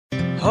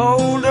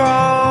Hold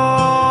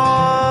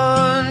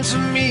on to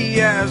me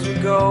as we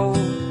go,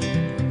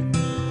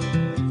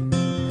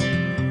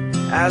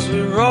 as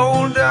we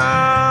roll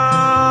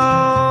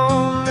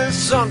down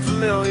this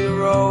unfamiliar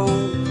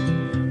road.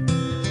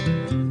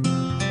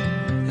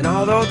 And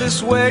although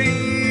this wave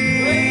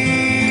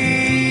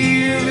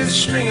is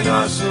stringing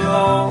us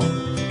along,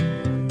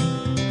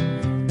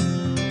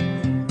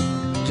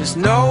 just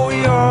know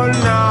you're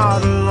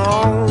not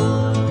alone,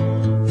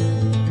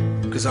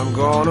 'cause I'm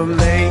gonna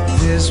make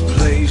this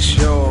place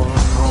your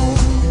home.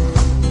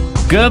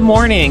 Good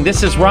morning.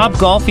 This is Rob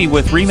Golfi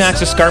with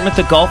Remax Escarpment,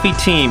 the Golfi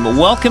team.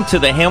 Welcome to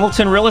the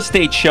Hamilton Real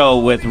Estate Show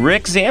with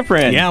Rick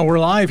Zamperin. Yeah, we're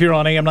live here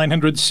on AM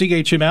 900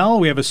 CHML.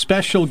 We have a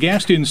special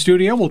guest in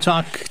studio. We'll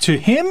talk to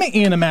him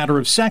in a matter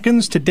of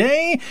seconds.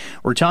 Today,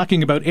 we're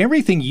talking about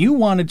everything you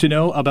wanted to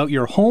know about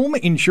your home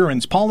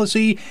insurance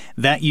policy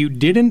that you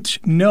didn't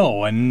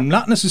know, and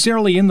not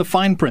necessarily in the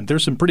fine print.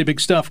 There's some pretty big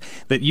stuff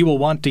that you will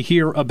want to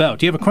hear about.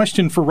 Do you have a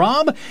question for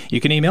Rob?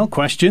 You can email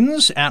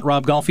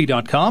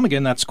questions@robgolfi.com.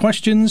 Again, that's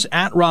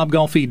questions@robgolfi.com.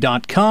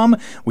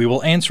 We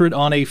will answer it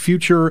on a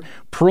future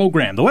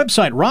program. The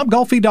website,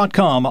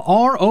 robgolfi.com,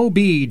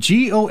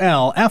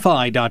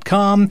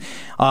 ROBGOLFI.com.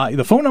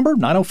 The phone number,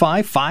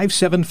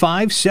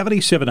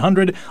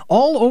 905-575-7700.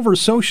 All over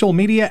social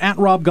media, at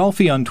Rob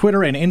Golfi on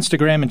Twitter and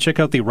Instagram, and check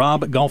out the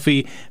Rob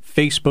Golfi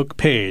Facebook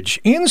page.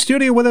 In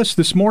studio with us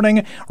this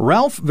morning,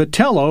 Ralph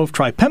Vitello of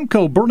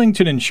Tripemco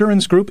Burlington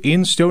Insurance Group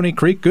in Stony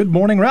Creek. Good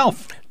morning,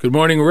 Ralph. Good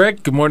morning,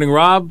 Rick. Good morning,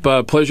 Rob.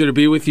 Pleasure to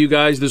be with you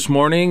guys this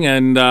morning,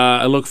 and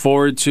I look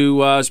forward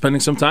to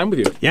spending some time with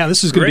you. Yeah,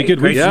 this is going to be good.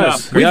 Great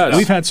stuff.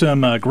 We've had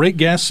some great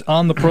guests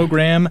on the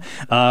program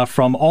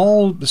from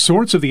all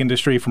sorts of the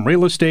industry, from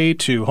real estate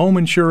to home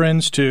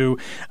insurance to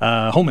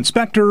home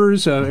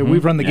inspectors.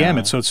 We've run the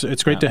gamut, so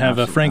it's great to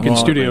have Frank in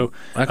studio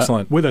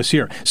with us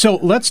here. So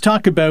let's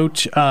talk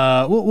about,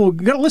 we've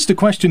got a list of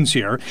questions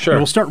here. Sure.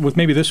 We'll start with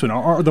maybe this one.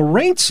 Are the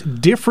rates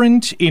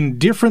different in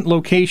different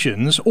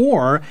locations,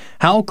 or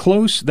how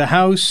close the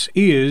house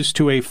is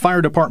to a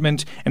fire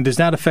department, and does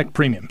that affect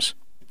premiums?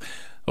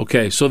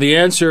 Okay, so the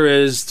answer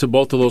is to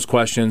both of those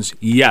questions,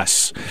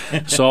 yes.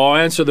 So I'll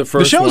answer the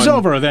first one. The show's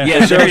over then. Yeah,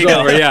 the show's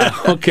over, yeah.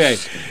 Okay,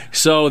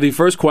 so the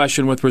first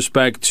question with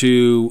respect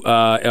to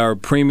are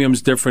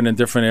premiums different in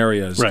different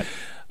areas? Right.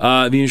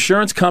 The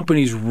insurance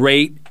companies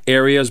rate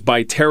areas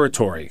by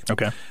territory.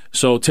 Okay.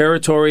 So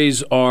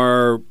territories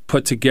are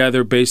put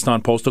together based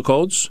on postal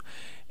codes,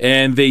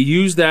 and they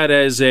use that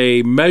as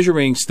a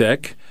measuring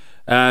stick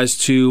as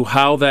to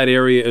how that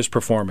area is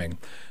performing.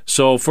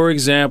 So, for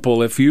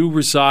example, if you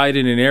reside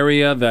in an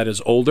area that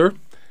is older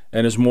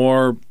and is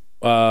more...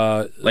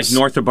 like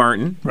north of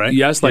Barton. Right.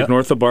 Yes, like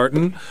north of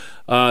Barton,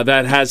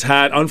 that has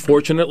had,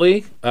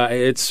 unfortunately,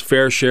 its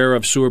fair share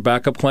of sewer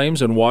backup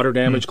claims and water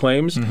damage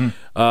claims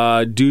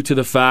due to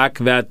the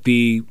fact that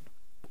the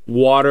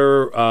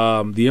water,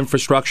 the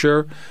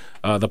infrastructure,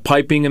 the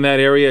piping in that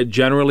area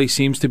generally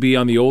seems to be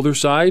on the older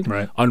side.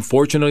 Right.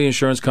 Unfortunately,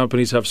 insurance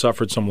companies have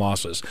suffered some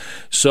losses.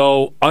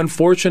 So,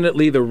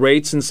 unfortunately, the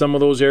rates in some of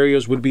those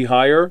areas would be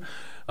higher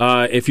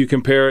if you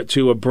compare it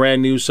to a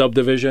brand new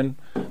subdivision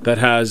that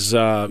has,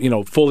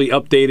 fully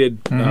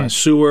updated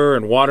sewer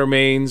and water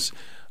mains.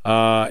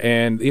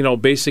 And,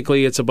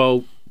 basically it's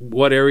about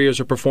what areas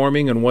are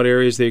performing and what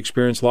areas they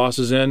experience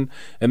losses in.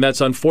 And that's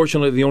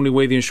unfortunately the only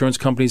way the insurance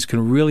companies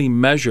can really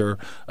measure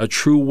a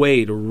true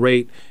way to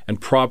rate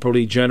and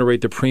properly generate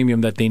the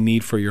premium that they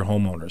need for your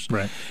homeowners.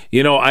 Right.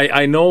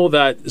 I know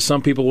that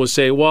some people will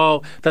say,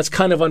 well, that's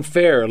kind of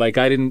unfair. Like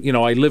I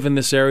live in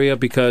this area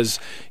because,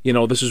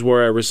 this is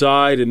where I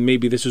reside and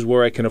maybe this is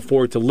where I can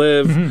afford to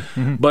live.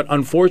 But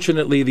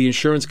unfortunately, the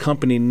insurance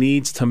company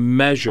needs to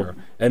measure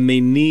and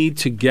they need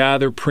to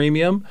gather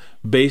premium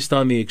based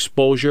on the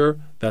exposure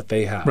that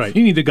they have. Right.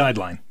 You need the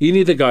guideline. You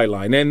need the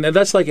guideline. And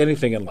that's like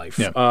anything in life.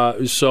 Yeah.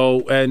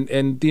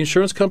 And the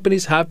insurance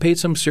companies have paid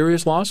some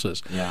serious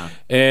losses. Yeah.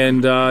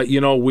 And,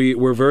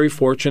 we're very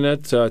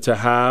fortunate to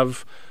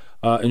have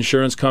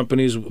insurance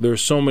companies.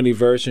 There's so many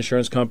various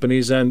insurance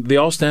companies, and they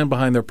all stand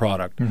behind their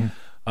product.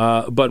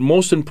 But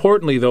most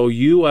importantly, though,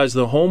 you as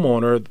the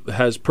homeowner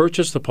has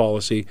purchased the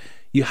policy,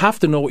 you have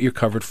to know what you're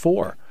covered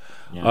for.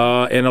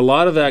 Yeah. And a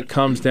lot of that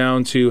comes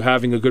down to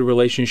having a good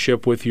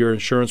relationship with your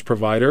insurance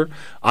provider.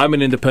 I'm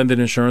an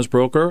independent insurance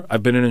broker.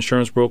 I've been an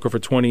insurance broker for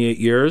 28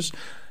 years.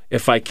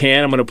 If I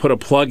can, I'm going to put a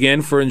plug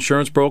in for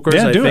insurance brokers.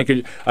 Yeah,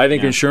 I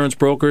think insurance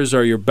brokers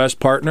are your best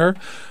partner.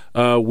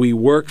 We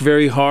work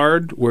very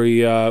hard.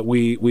 We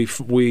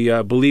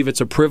believe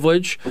it's a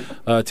privilege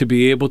to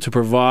be able to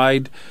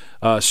provide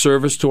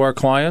service to our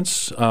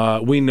clients.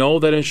 We know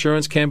that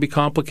insurance can be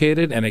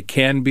complicated and it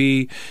can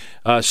be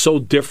so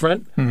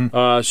different.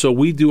 So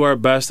we do our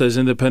best as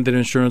independent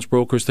insurance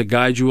brokers to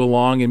guide you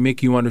along and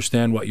make you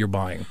understand what you're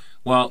buying.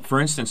 Well, for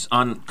instance,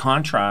 on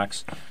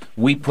contracts,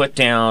 we put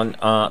down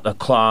a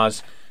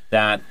clause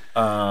that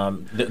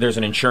there's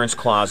an insurance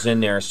clause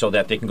in there so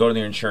that they can go to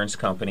their insurance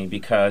company,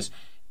 because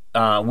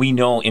we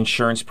know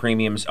insurance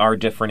premiums are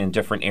different in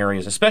different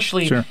areas,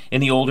 especially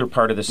in the older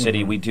part of the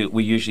city.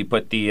 We usually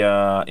put the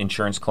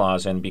insurance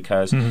clause in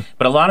because,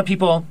 but a lot of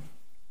people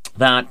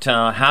that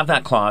have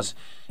that clause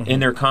in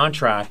their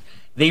contract,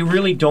 they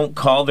really don't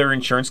call their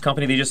insurance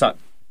company. They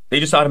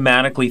just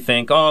automatically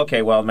think, oh,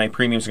 okay, well, my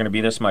premiums are going to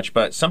be this much.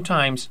 But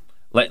sometimes,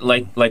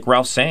 like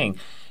Ralph's saying,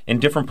 in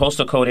different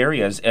postal code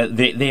areas,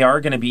 they are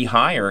going to be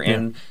higher,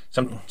 and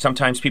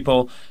sometimes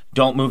people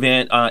don't move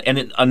in. And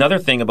then another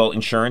thing about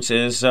insurance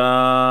is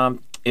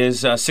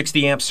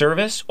 60 amp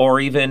service or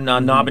even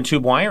knob and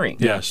tube wiring.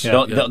 Yes,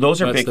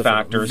 those are big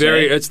factors.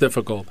 It's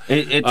difficult.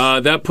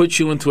 That puts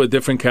you into a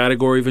different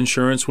category of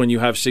insurance when you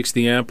have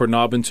 60 amp or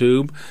knob and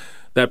tube.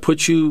 That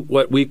puts you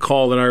what we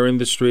call in our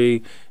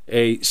industry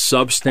a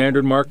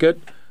substandard market.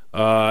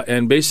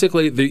 And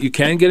basically, you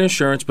can get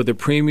insurance, but the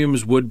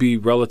premiums would be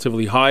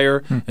relatively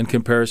higher in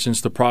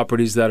comparisons to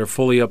properties that are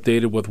fully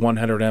updated with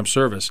 100 amp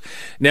service.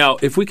 Now,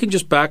 if we can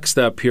just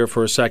backstep here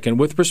for a second,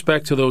 with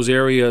respect to those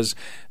areas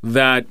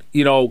that,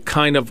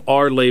 kind of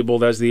are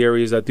labeled as the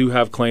areas that do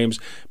have claims,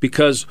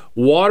 because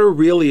water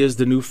really is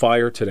the new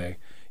fire today.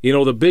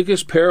 The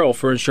biggest peril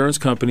for insurance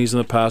companies in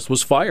the past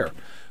was fire.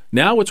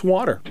 Now it's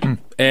water,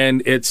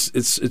 and it's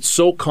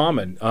so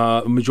common.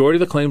 A majority of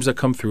the claims that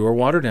come through are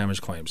water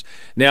damage claims.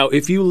 Now,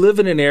 if you live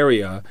in an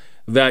area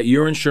that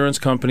your insurance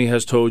company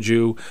has told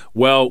you,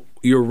 well,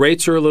 your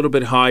rates are a little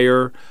bit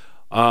higher,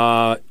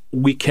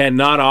 we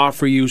cannot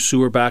offer you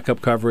sewer backup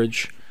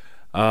coverage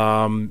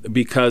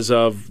because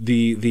of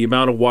the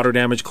amount of water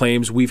damage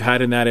claims we've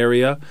had in that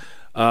area,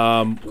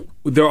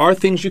 there are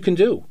things you can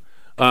do.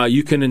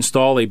 You can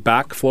install a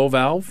backflow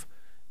valve.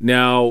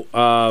 Now,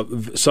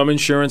 some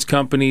insurance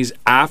companies,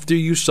 after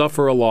you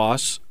suffer a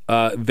loss,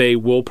 they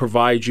will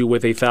provide you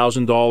with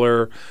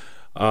 $1,000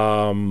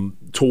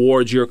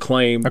 towards your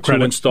claim to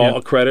install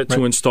a credit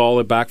to install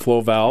a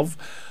backflow valve.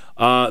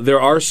 There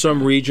are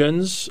some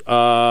regions,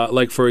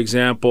 like for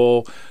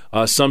example,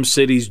 some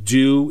cities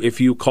do,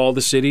 if you call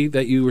the city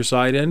that you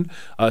reside in,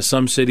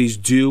 some cities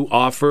do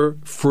offer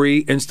free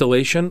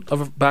installation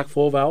of a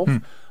backflow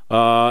valve.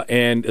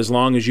 And as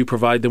long as you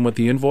provide them with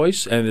the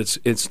invoice and it's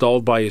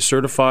installed by a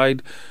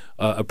certified,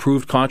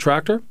 approved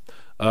contractor,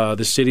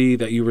 the city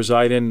that you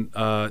reside in,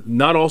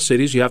 not all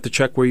cities, you have to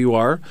check where you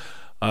are.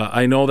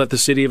 I know that the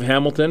city of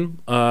Hamilton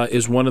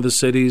is one of the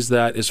cities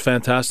that is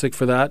fantastic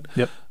for that.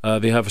 Yep.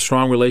 They have a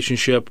strong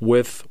relationship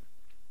with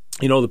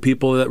the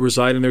people that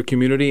reside in their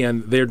community,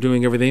 and they're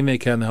doing everything they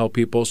can to help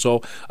people.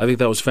 So I think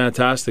that was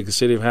fantastic. The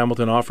city of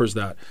Hamilton offers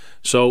that.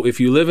 So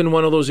if you live in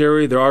one of those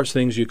areas, there are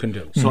things you can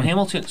do. So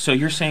Hamilton. So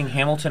you're saying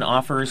Hamilton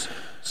offers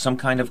some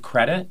kind of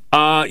credit?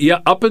 Yeah,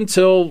 up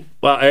until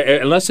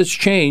unless it's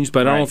changed,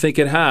 but I don't think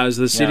it has.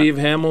 The city of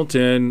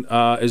Hamilton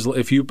is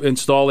if you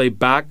install a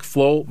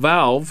backflow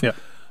valve. Yeah.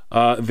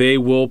 They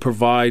will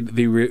provide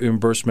the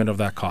reimbursement of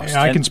that cost.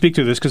 I can speak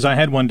to this because I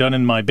had one done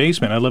in my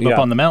basement. I live up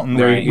on the mountain.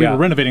 We were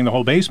renovating the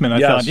whole basement.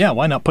 I thought,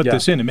 why not put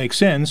this in? It makes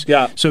sense.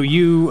 Yeah. So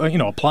you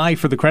apply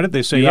for the credit.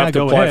 They say,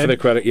 go ahead. For the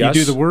credit. Yes.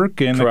 You do the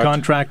work, and the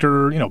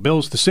contractor,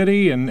 bills the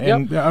city, and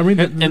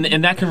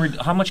that can.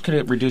 How much could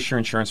it reduce your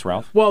insurance,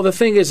 Ralph? Well, the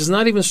thing is, it's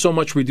not even so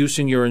much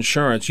reducing your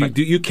insurance.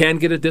 You can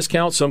get a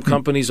discount. Some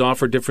companies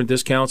offer different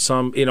discounts.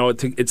 Some,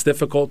 it's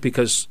difficult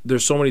because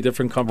there's so many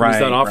different companies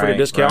that offer a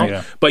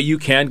discount. But you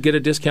can get a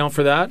discount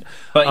for that.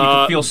 But you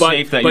can feel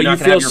safe that you're not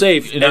going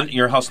to have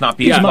your house not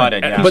being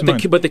flooded. Yeah.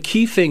 But the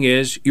key thing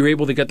is you're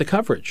able to get the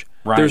coverage.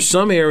 Right. There's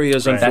some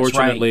areas,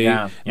 unfortunately,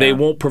 they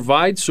won't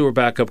provide sewer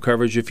backup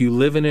coverage if you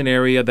live in an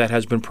area that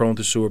has been prone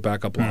to sewer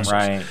backup losses.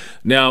 Right.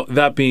 Now,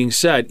 that being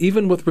said,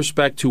 even with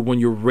respect to when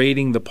you're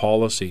rating the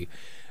policy,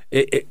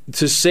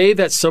 to say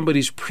that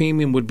somebody's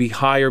premium would be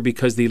higher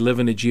because they live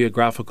in a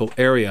geographical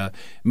area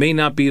may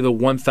not be the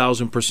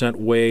 1,000%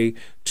 way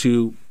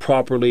to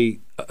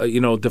properly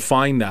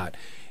define that.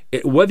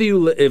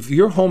 If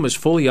your home is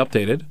fully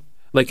updated,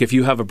 like if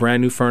you have a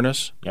brand new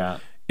furnace,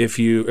 if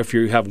you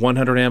have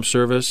 100 amp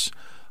service,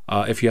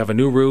 if you have a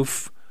new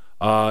roof,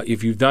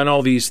 if you've done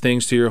all these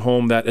things to your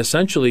home that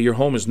essentially your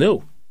home is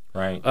new.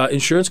 Right.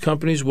 Insurance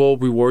companies will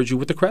reward you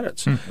with the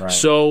credits. Right.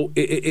 So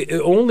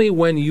only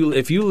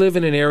if you live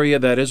in an area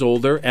that is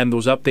older and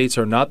those updates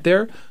are not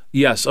there,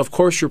 yes, of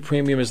course your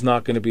premium is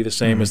not going to be the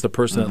same as the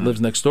person that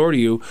lives next door to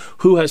you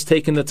who has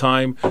taken the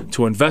time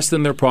to invest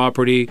in their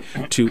property,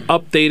 to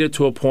update it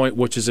to a point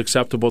which is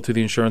acceptable to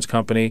the insurance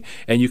company,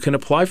 and you can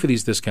apply for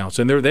these discounts,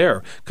 and they're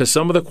there. Because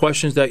some of the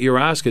questions that you're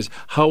asked is,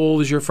 how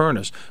old is your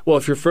furnace? Well,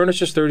 if your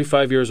furnace is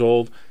 35 years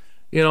old,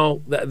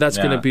 that's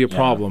going to be a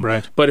problem.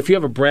 Right. But if you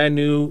have a brand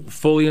new,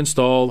 fully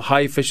installed,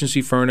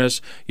 high-efficiency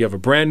furnace, you have a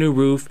brand new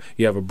roof,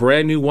 you have a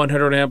brand new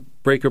 100-amp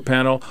breaker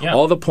panel,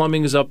 all the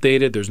plumbing is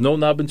updated, there's no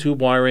knob and tube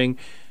wiring,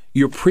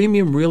 your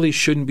premium really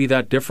shouldn't be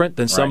that different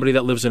than somebody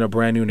that lives in a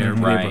brand new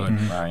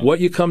neighborhood. Right. What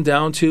you come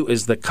down to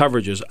is the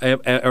coverages.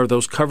 Are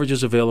those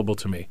coverages available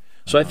to me?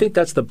 So I think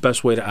that's the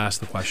best way to ask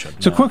the question.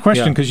 So quick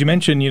question, because you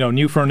mentioned,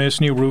 new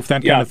furnace, new roof,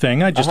 that kind of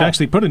thing. I just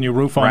actually put a new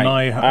roof on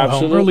my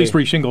home, or at least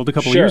reshingled a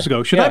couple of years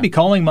ago. Should I be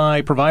calling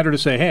my provider to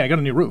say, hey, I got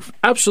a new roof?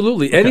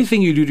 Absolutely. Okay.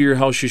 Anything you do to your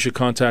house, you should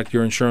contact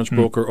your insurance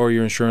broker or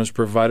your insurance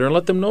provider and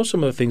let them know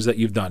some of the things that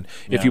you've done.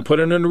 Yeah. If you put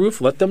in a new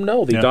roof, let them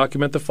know. They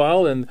document the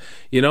file, and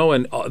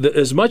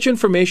as much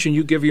information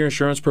you give your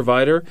insurance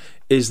provider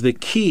is the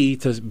key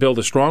to build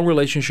a strong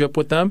relationship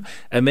with them,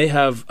 and they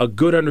have a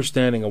good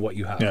understanding of what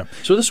you have. Yeah.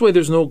 So this way,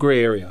 there's no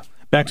gray area.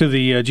 Back to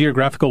the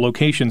geographical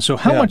location. So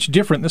how much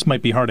different, this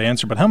might be hard to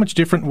answer, but how much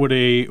different would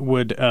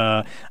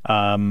a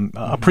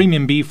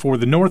premium be for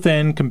the north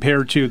end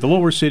compared to the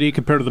lower city,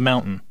 compared to the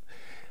mountain?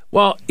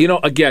 Well,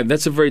 again,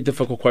 that's a very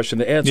difficult question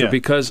to answer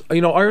because,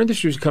 our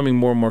industry is becoming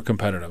more and more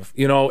competitive,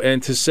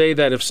 and to say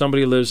that if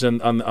somebody lives on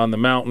the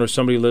mountain or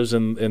somebody lives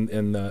in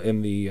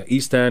the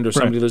east end or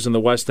somebody lives in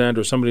the west end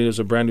or somebody lives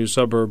in a brand new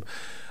suburb,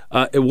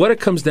 what it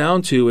comes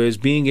down to is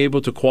being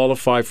able to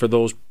qualify for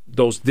those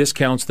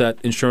discounts that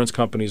insurance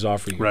companies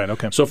offer you. Right,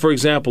 okay. So, for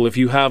example, if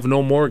you have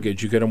no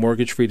mortgage, you get a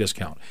mortgage-free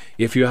discount.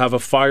 If you have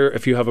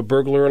a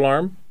burglar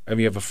alarm, and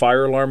you have a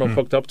fire alarm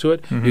hooked up to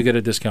it, you get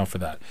a discount for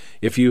that.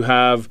 If you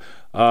have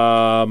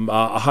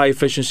a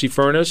high-efficiency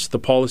furnace, the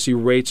policy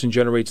rates and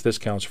generates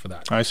discounts for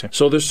that. I see.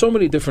 So there's so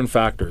many different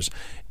factors.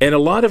 And a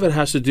lot of it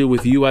has to do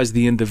with you as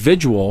the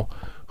individual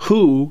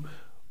who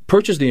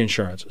purchase the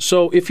insurance.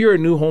 So if you're a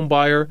new home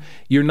buyer,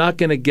 you're not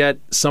going to get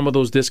some of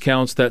those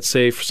discounts that,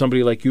 say, for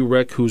somebody like you,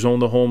 Rick, who's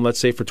owned the home, let's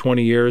say, for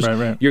 20 years,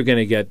 you're going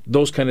to get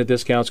those kind of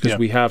discounts because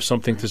we have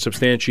something to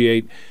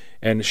substantiate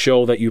and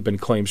show that you've been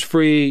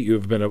claims-free,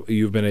 you've been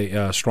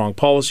a strong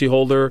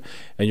policyholder,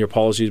 and your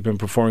policy has been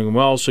performing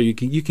well. So you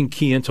can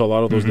key into a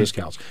lot of those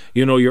discounts.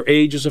 Your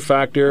age is a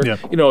factor. Yeah.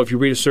 If you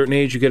reach a certain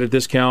age, you get a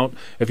discount.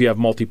 If you have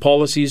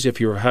multi-policies,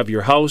 if you have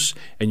your house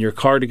and your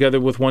car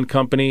together with one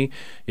company,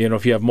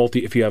 if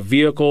you have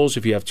vehicles,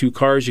 if you have two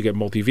cars, you get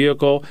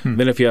multi-vehicle.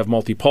 Then if you have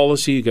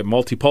multi-policy, you get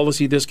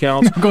multi-policy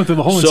discounts. I'm going through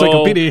the whole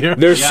encyclopedia here.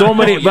 There's so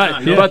many,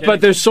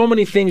 but there's so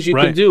many things you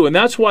can do, and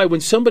that's why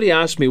when somebody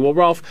asks me, well,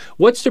 Ralph,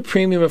 what's the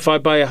premium if I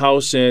buy a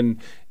house in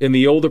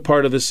the older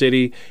part of the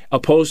city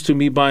opposed to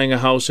me buying a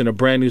house in a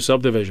brand new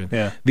subdivision?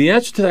 Yeah. The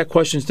answer to that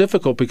question is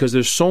difficult because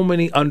there's so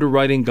many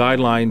underwriting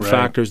guideline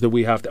factors that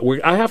we have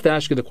to. I have to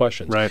ask you the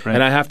questions,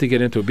 and I have to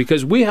get into it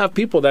because we have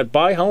people that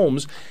buy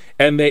homes,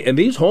 and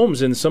these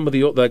homes in some of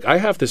the I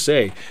have to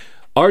say,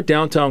 our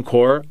downtown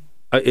core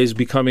is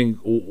becoming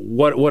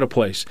what a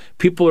place.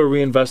 People are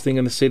reinvesting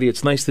in the city.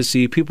 It's nice to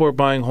see people are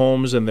buying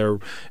homes and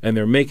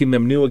they're making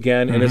them new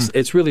again, and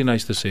it's really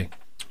nice to see.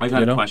 I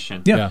got a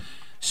question. Yeah.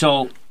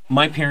 So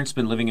my parents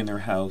been living in their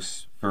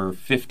house for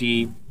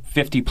 50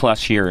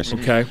 plus years.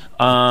 Okay.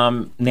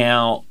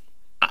 Now,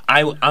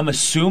 I'm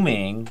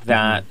assuming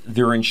that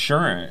their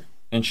insurance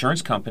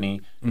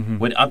company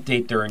would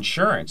update their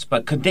insurance,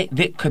 but could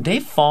they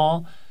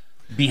fall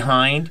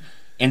behind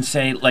and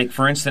say, like,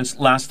 for instance,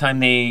 last time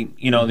they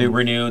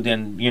renewed,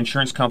 and the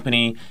insurance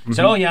company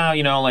said, oh yeah,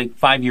 like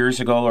 5 years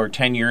ago or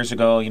 10 years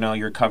ago,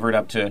 you're covered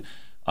up to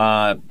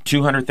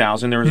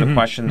 $200,000. There was a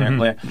question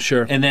there.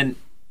 Sure. And then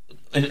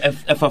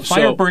if a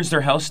fire burns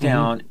their house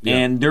down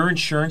and their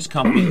insurance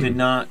company did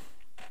not,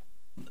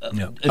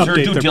 is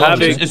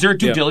there a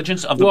due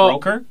diligence of the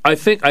broker? I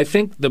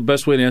think the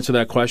best way to answer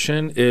that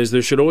question is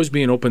there should always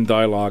be an open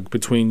dialogue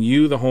between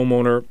you, the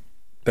homeowner,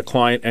 the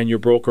client, and your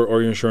broker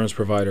or your insurance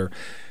provider.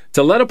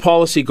 To let a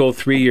policy go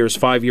 3 years,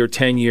 5 years,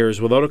 10 years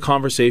without a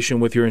conversation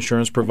with your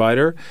insurance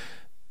provider,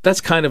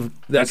 that's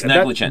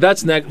negligent.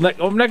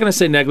 I'm not going to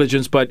say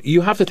negligence, but you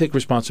have to take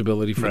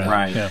responsibility for that.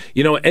 Right.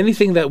 Yeah.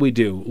 Anything that we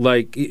do,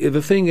 like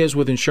the thing is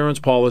with insurance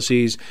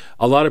policies,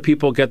 a lot of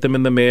people get them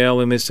in the mail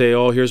and they say,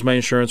 "Oh, here's my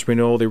insurance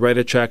renewal." They write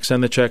a check,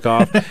 send the check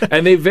off,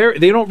 and they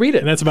don't read it.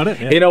 And that's about it.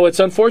 Yeah. It's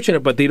unfortunate,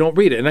 but they don't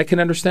read it, and I can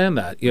understand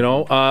that.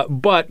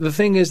 But the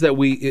thing is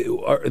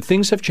that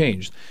things have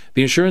changed.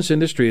 The insurance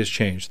industry has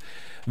changed.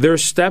 There are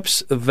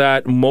steps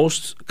that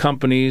most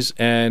companies,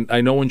 and I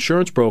know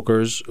insurance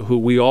brokers, who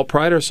we all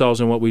pride ourselves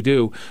in what we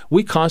do,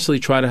 we constantly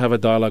try to have a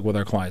dialogue with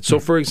our clients. So,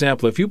 for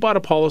example, if you bought a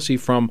policy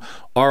from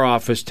our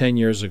office 10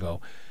 years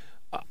ago,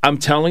 I'm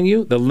telling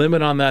you, the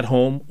limit on that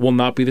home will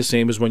not be the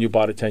same as when you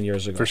bought it 10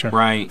 years ago. For sure.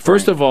 Right.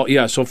 First of all,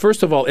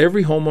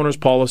 every homeowner's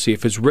policy,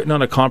 if it's written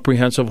on a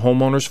comprehensive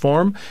homeowner's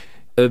form,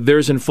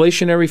 there's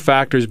inflationary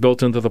factors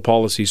built into the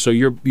policy. So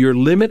your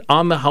limit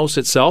on the house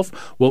itself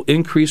will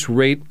increase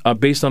rate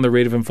based on the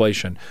rate of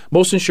inflation.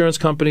 Most insurance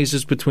companies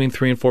is between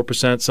 3% and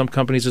 4%. Some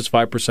companies it's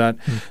 5%.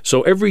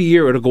 So every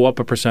year it'll go up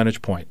a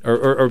percentage point,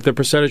 or the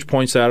percentage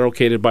points that are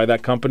allocated by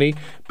that company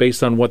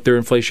based on what their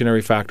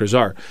inflationary factors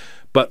are.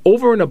 But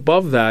over and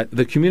above that,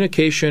 the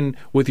communication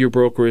with your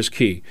broker is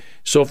key.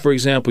 So, for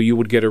example, you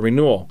would get a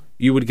renewal.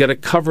 You would get a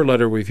cover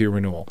letter with your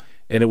renewal.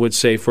 And it would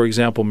say, for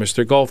example,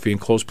 Mr. Golfi,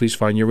 enclosed, please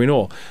find your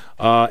renewal.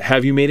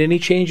 Have you made any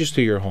changes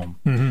to your home?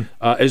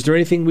 Is there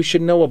anything we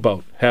should know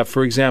about?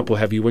 For example,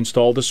 have you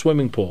installed a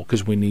swimming pool?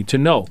 Because we need to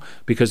know.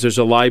 Because there's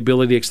a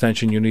liability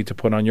extension you need to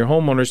put on your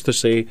homeowners to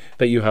say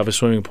that you have a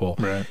swimming pool.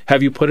 Right.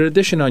 Have you put an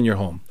addition on your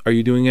home? Are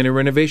you doing any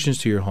renovations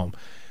to your home?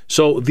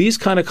 So these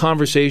kind of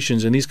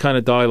conversations and these kind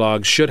of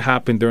dialogues should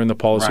happen during the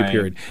policy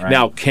period. Right.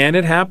 Now, can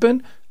it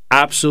happen?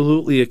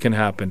 Absolutely, it can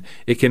happen.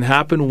 It can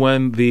happen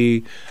when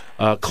the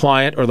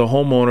client or the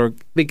homeowner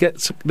they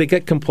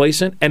get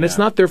complacent, and it's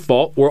not their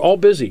fault. We're all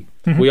busy.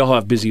 We all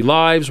have busy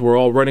lives. We're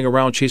all running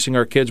around chasing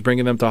our kids,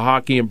 bringing them to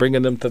hockey and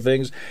bringing them to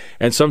things.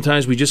 And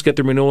sometimes we just get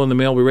the renewal in the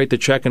mail, we write the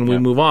check, and we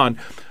move on.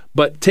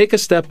 But take a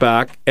step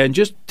back and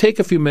just take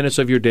a few minutes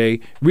of your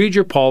day, read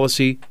your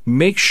policy,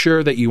 make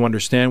sure that you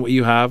understand what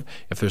you have.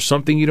 If there's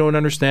something you don't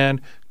understand,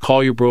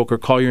 call your broker,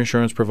 call your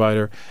insurance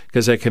provider,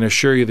 because I can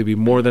assure you they'll be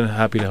more than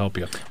happy to help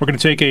you. We're going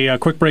to take a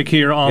quick break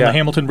here on the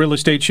Hamilton Real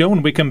Estate Show.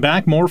 When we come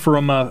back, more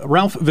from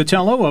Ralph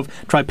Vitello of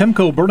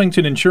Tripemco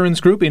Burlington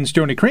Insurance Group in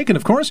Stony Creek, and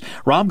of course,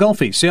 Rob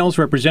Golfi, sales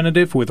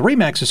representative with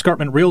Remax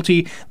Escarpment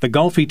Realty, the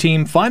Golfi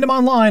team. Find him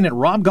online at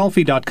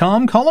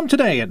robgolfi.com. Call him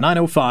today at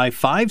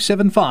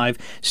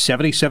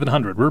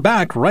 905-575-7700. We're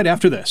back right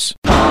after this.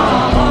 Let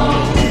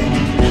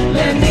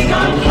me go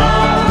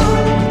home.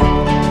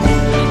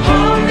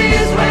 Home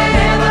is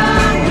wherever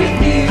I'm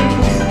with you.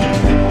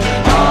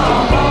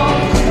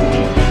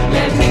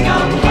 Let me go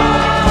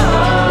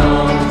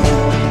home.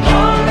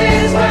 Home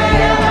is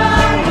wherever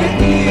I'm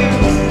with you.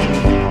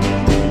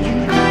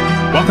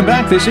 Welcome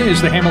back. This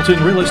is the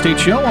Hamilton Real Estate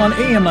Show on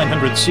AM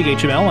 900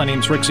 CHML. My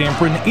name's Rick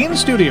Zamperin, in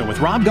studio with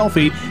Rob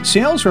Golfi,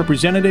 sales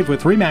representative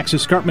with Remax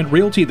Escarpment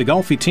Realty, the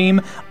Golfi team.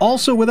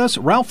 Also with us,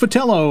 Ralph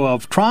Vitello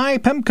of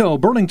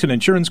Tripemco Burlington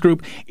Insurance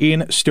Group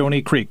in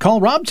Stony Creek.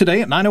 Call Rob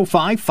today at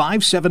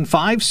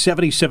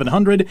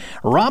 905-575-7700.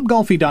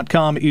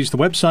 RobGolfi.com is the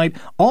website.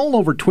 All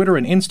over Twitter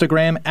and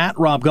Instagram at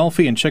Rob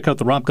Golfi, and check out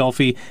the Rob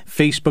Golfi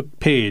Facebook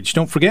page.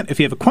 Don't forget, if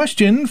you have a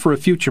question for a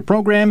future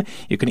program,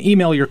 you can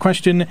email your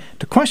question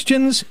to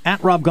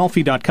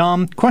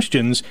questions@robgolfi.com,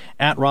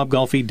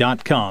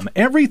 questions@robgolfi.com.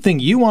 Everything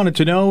you wanted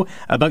to know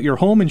about your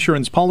home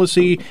insurance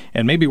policy,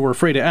 and maybe were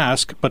afraid to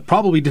ask, but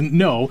probably didn't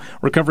know,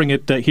 we're covering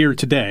it here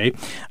today.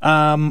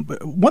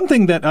 One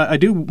thing that I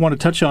do want to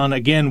touch on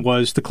again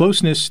was the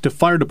closeness to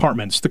fire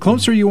departments. The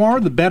closer you are,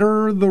 the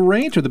better the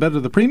rate, or the better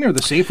the premium, or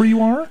the safer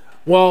you are?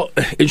 Well,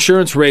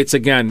 insurance rates,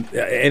 again,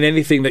 and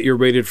anything that you're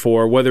rated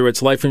for, whether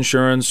it's life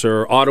insurance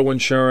or auto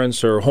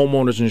insurance or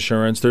homeowners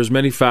insurance, there's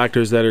many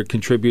factors that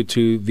contribute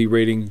to the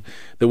rating,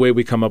 the way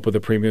we come up with the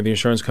premium the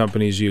insurance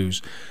companies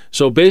use.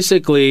 So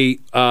basically,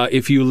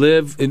 if you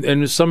live,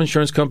 and some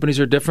insurance companies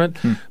are different,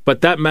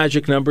 but that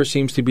magic number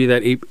seems to be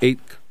that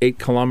 8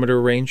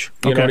 kilometer range.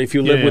 You know, if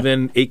you live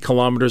within 8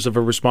 kilometers of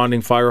a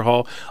responding fire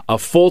hall, a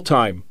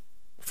full-time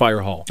fire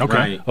hall.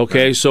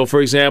 Okay. So for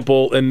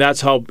example, and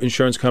that's how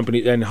insurance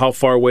companies, and how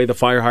far away the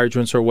fire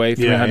hydrants are away,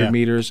 300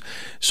 meters.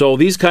 So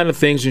these kind of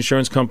things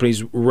insurance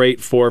companies rate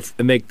for,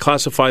 and they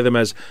classify them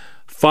as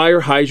fire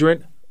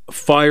hydrant,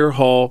 fire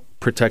hall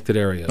protected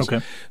areas.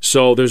 Okay.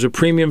 So there's a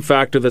premium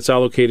factor that's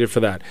allocated for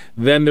that.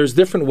 Then there's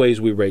different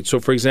ways we rate. So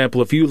for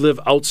example, if you live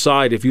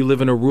outside, if you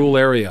live in a rural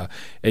area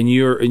and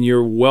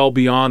you're well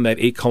beyond that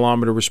 8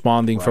 kilometer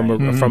responding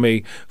from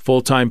a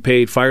full-time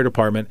paid fire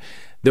department,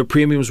 their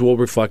premiums will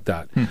reflect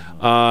that.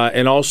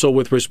 And also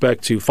with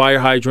respect to fire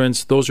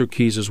hydrants, those are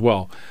keys as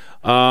well.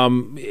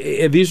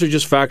 These are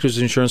just factors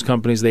insurance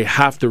companies, they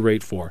have to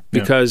rate for,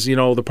 because,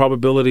 the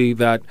probability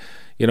that,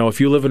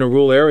 if you live in a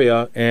rural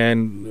area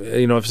and,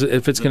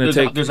 if it's going to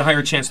take... There's a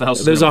higher chance the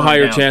house is There's going to a burn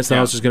higher down. chance the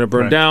house is going to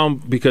burn down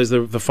because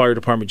the fire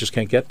department just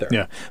can't get there.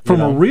 Yeah.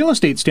 From a real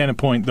estate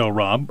standpoint, though,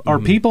 Rob, are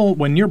people,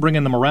 when you're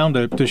bringing them around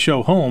to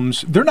show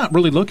homes, they're not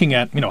really looking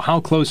at, how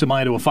close am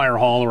I to a fire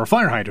hall or a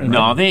fire hydrant?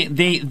 No, right?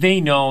 they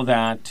know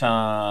that,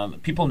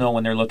 people know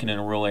when they're looking in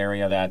a rural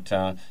area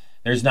that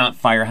there's not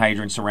fire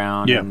hydrants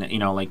around, and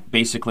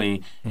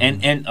basically,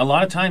 and a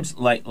lot of times,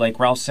 like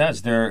Ralph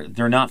says,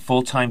 they're not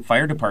full-time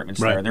fire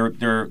departments there.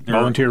 They're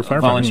volunteer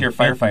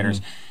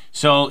firefighters.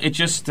 So it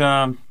just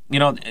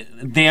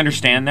they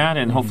understand that,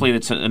 and hopefully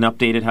it's an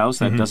updated house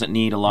that doesn't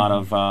need a lot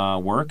of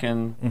work,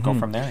 and go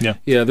from there.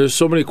 Yeah. There's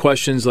so many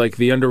questions, like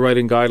the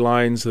underwriting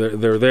guidelines.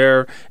 They're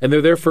there, and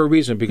they're there for a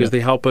reason, because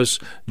they help us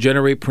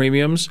generate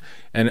premiums,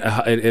 and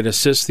it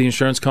assists the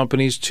insurance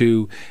companies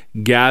to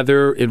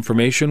gather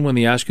information when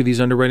they ask you these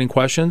underwriting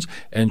questions,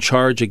 and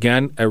charge,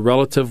 again, a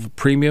relative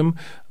premium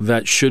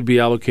that should be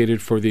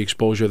allocated for the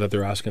exposure that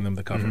they're asking them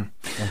to cover.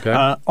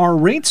 Okay. Are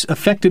rates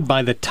affected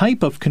by the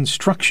type of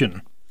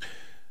construction?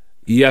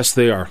 Yes,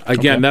 they are.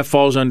 Again, that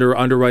falls under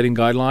underwriting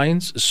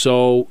guidelines.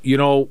 So,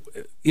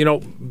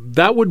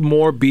 that would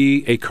more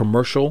be a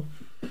commercial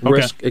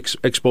risk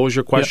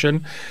exposure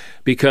question,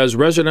 because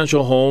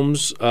residential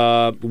homes,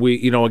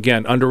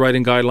 again,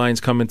 underwriting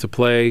guidelines come into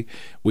play.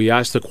 We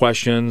ask the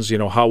questions,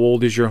 how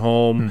old is your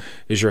home?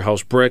 Is your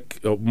house brick?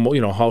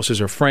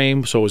 Houses are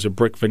framed, so is it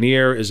brick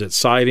veneer? Is it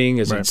siding?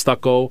 Is it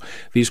stucco?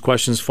 These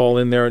questions fall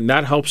in there, and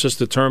that helps us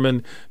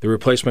determine the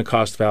replacement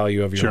cost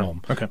value of your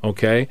home.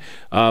 Okay.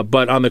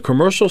 But on the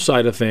commercial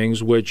side of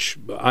things, which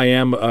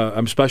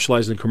I'm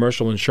specialized in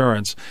commercial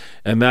insurance,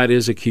 and that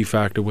is a key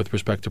factor with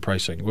respect to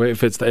pricing.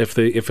 If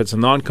if it's a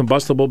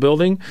non-combustible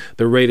building,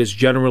 the rate is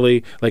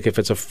generally, like if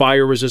it's a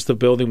fire-resistant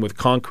building with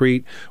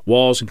concrete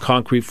walls and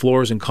concrete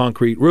floors and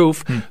concrete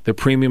roof, the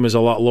premium is a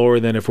lot lower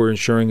than if we're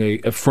insuring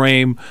a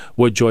frame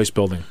wood joist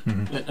building.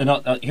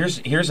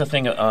 Here's the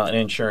thing in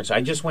insurance.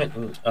 I just went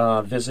and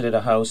visited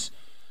a house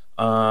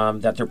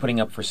that they're putting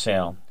up for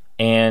sale.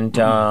 And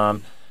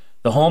the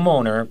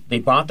homeowner, they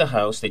bought the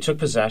house, they took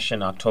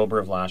possession October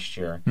of last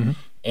year.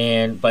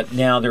 But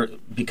now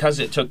because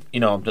it took,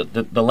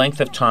 the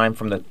length of time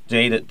from the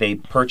day that they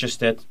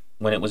purchased it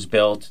when it was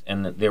built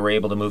and they were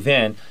able to move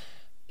in,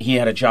 he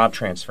had a job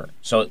transfer.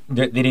 So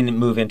they didn't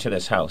move into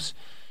this house.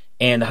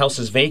 And the house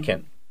is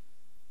vacant.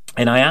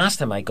 And I asked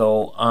him, I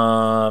go,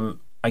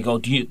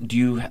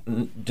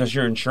 does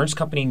your insurance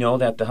company know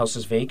that the house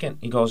is vacant?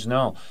 He goes,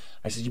 no.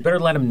 I said, you better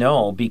let him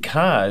know,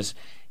 because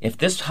if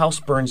this house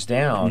burns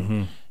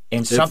down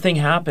and something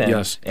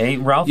happens,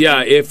 Ralph?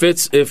 Yeah,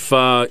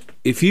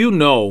 if you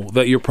know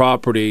that your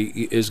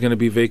property is going to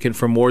be vacant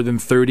for more than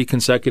 30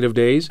 consecutive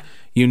days,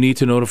 you need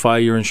to notify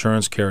your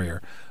insurance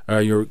carrier.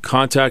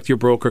 Contact your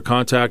broker,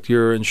 contact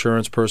your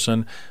insurance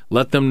person,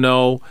 let them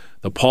know.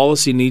 The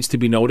policy needs to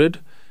be noted.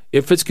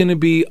 If it's going to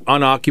be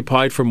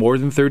unoccupied for more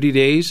than 30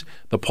 days,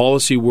 the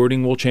policy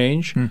wording will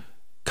change.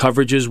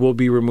 Coverages will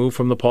be removed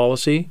from the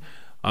policy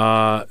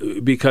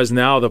because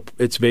now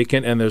it's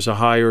vacant and there's a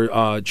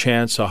higher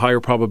chance, a higher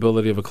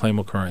probability of a claim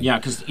occurring. Yeah,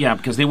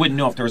 because they wouldn't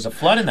know if there was a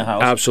flood in the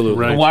house.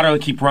 Absolutely. The water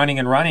would keep running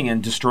and running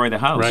and destroy the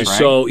house. Right.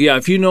 So,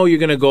 if you know you're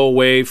going to go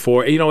away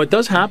for, it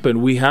does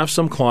happen. We have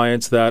some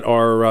clients that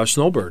are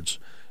snowbirds.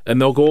 And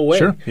they'll go away.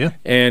 Sure, yeah.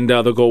 And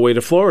they'll go away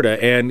to Florida.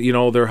 And,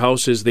 their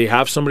houses, they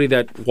have somebody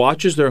that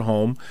watches their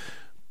home,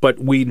 but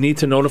we need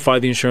to notify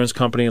the insurance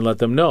company and let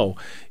them know.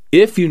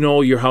 If you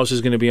know your house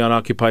is going to be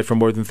unoccupied for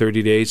more than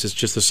 30 days, it's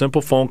just a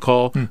simple phone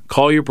call.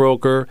 Call your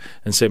broker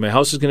and say, my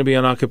house is going to be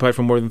unoccupied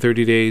for more than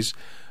 30 days.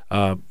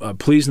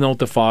 Please note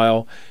the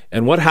file.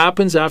 And what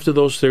happens after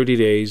those 30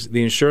 days,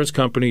 the insurance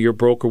company, your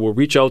broker, will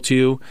reach out to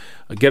you,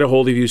 get a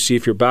hold of you, see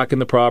if you're back in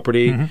the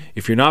property.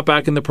 If you're not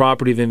back in the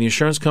property, then the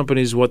insurance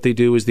companies, what they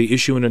do is they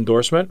issue an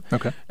endorsement.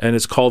 Okay. And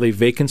it's called a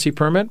vacancy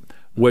permit,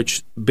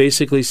 which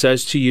basically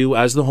says to you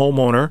as the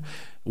homeowner,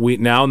 we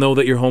now know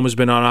that your home has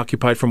been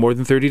unoccupied for more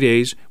than 30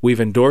 days. We've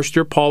endorsed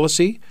your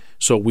policy,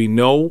 so we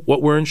know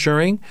what we're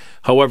insuring.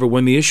 However,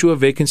 when they issue a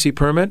vacancy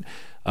permit,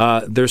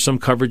 there's some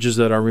coverages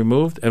that are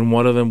removed, and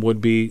one of them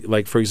would be,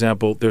 like, for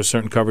example, there's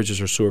certain coverages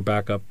or sewer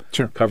backup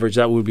coverage.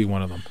 That would be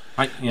one of them.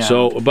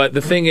 So, but the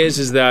thing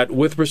is that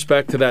with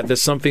respect to that,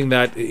 there's something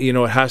that, it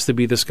has to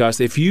be discussed.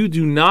 If you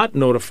do not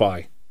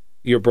notify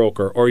your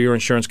broker or your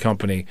insurance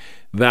company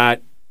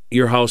that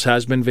your house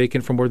has been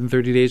vacant for more than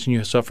 30 days and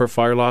you suffer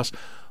fire loss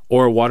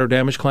or a water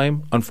damage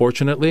claim,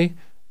 unfortunately,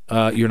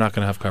 you're not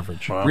going to have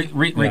coverage. Wow.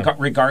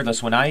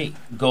 Regardless, when I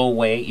go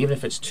away, even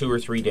if it's 2 or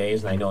 3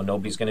 days and I know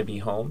nobody's going to be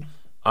home,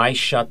 I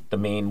shut the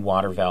main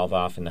water valve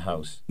off in the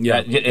house.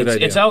 Yeah,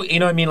 it's out. You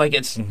know what I mean? Like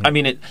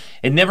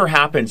it never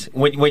happens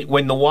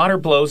when the water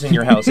blows in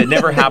your house. It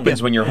never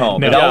happens when you're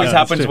home. It always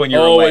happens when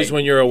you're away. Always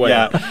when you're away.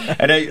 Yeah,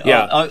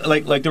 and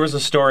like there was a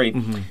story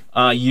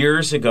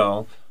years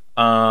ago,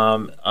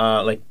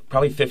 like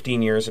probably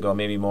 15 years ago,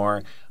 maybe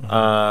more.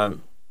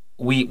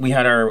 We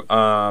had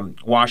our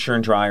washer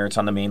and dryer. It's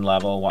on the main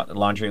level,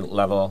 laundry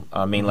level,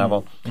 main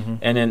level,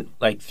 and then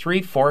like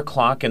 3-4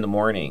 o'clock in the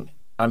morning,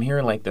 I'm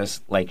hearing like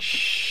this, like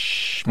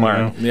shh,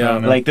 Mark,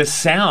 like this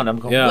sound. I'm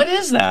going, what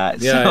is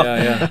that?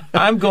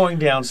 I'm going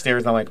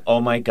downstairs. And I'm like, oh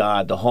my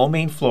god, the whole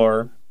main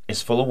floor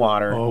is full of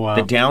water. Oh, wow.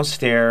 The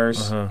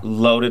downstairs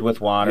loaded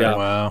with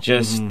water,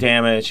 just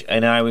damaged.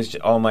 And I was,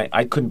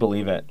 I couldn't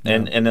believe it.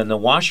 And then the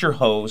washer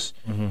hose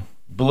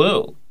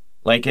blew,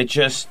 like it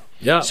just.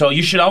 Yeah. So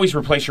you should always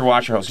replace your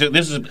washer hose.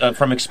 This is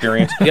from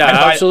experience.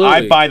 Absolutely.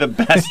 I buy the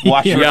best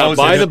washer hoses.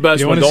 Buy the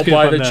best one. Don't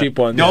buy the cheap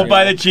ones. Don't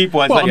buy the cheap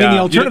ones. Well, the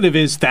alternative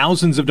is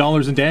thousands of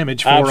dollars in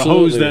damage for a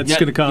hose that's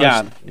going to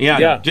cost.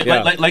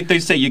 Like they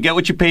say, you get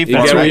what you pay for. You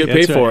get what you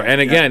pay for.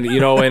 And again,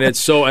 and it's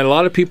so. And a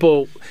lot of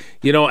people,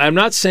 I'm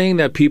not saying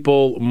that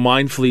people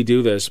mindfully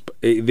do this.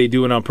 They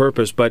do it on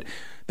purpose, but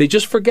they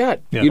just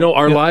forget.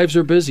 Our lives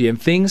are busy and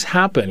things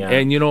happen.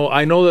 And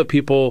I know that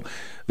people.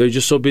 They're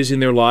just so busy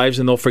in their lives,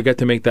 and they'll forget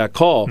to make that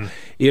call.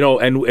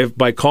 And if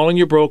by calling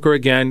your broker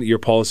again, your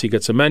policy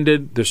gets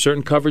amended. There's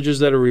certain coverages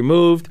that are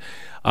removed.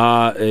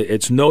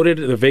 It's noted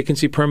the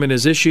vacancy permit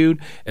is issued.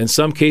 In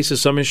some cases,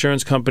 some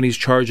insurance companies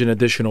charge an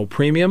additional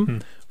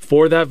premium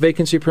for that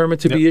vacancy permit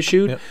to be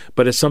issued.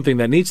 But it's something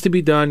that needs to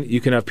be done.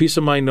 You can have peace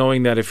of mind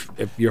knowing that if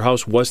your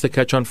house was to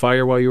catch on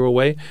fire while you were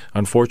away,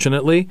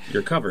 unfortunately,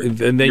 you're covered.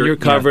 And then you're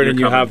covered, and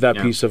you have that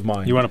peace of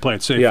mind. You want to play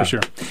it safe for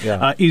sure.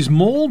 Is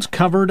mold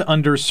covered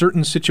under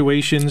certain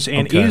situations,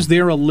 and is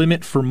there a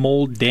limit for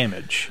mold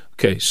damage?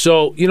 Okay,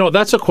 so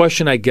that's a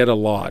question I get a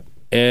lot.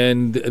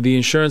 And the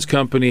insurance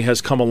company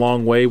has come a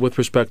long way with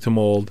respect to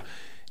mold.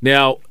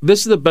 Now, this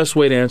is the best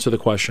way to answer the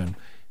question.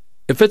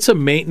 If it's a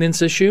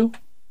maintenance issue,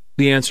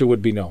 the answer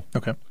would be no.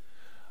 Okay.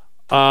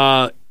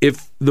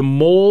 If the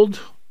mold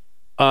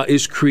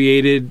is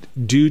created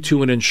due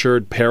to an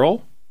insured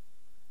peril,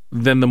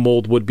 then the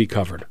mold would be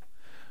covered.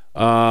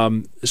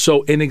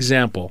 So an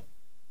example,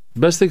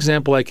 best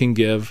example I can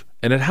give,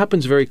 and it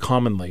happens very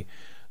commonly.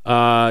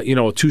 A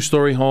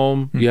 2-story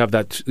home, you have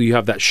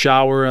that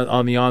shower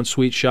on the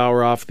ensuite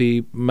shower off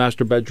the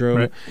master bedroom.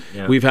 Right.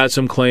 Yeah. We've had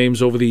some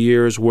claims over the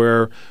years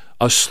where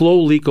a slow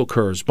leak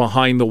occurs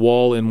behind the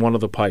wall in one of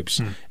the pipes.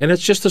 And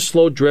it's just a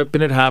slow drip,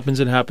 and it happens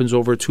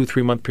over a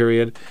 2-3 month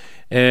period.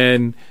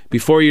 And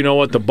before you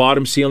know it, the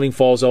bottom ceiling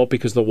falls out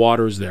because the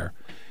water is there.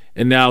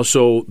 And now,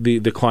 so the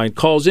client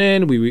calls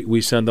in,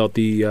 we send out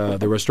the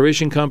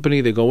restoration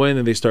company, they go in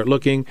and they start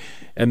looking,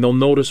 and they'll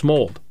notice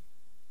mold.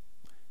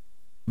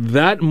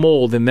 That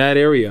mold in that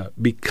area,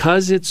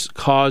 because it's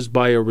caused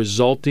by a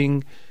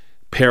resulting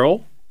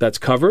peril that's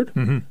covered,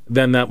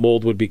 then that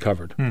mold would be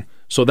covered.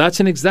 So that's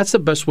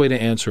the best way to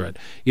answer it.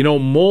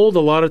 Mold a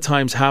lot of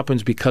times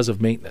happens because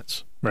of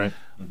maintenance. Right.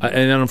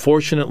 And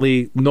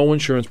unfortunately, no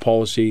insurance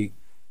policy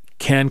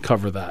can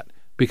cover that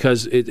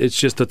because it's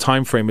just the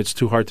time frame. It's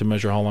too hard to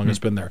measure how long it's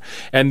been there.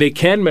 And they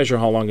can measure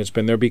how long it's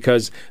been there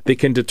because they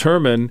can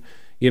determine,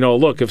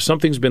 look, if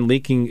something's been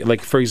leaking,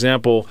 like, for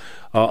example,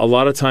 a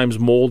lot of times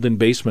mold in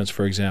basements,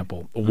 for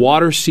example,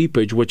 water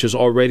seepage, which is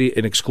already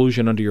an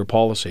exclusion under your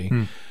policy.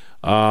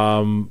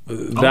 So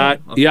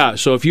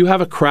if you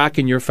have a crack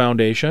in your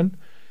foundation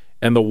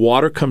and the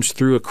water comes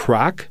through a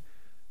crack,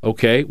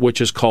 okay,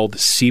 which is called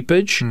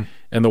seepage,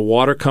 and the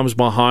water comes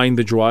behind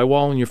the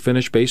drywall in your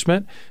finished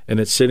basement and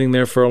it's sitting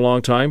there for a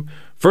long time,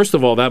 first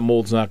of all, that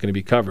mold's not going to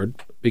be covered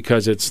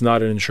because it's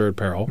not an insured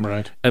peril.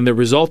 Right. And the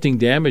resulting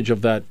damage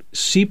of that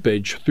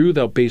seepage through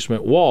the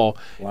basement wall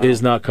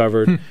is not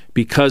covered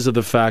because of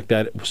the fact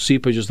that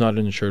seepage is not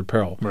an insured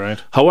peril. Right.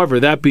 However,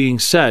 that being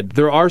said,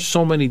 there are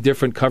so many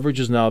different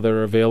coverages now that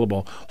are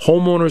available.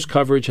 Homeowners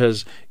coverage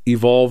has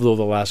evolved over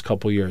the last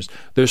couple of years.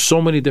 There's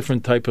so many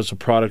different types of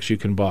products you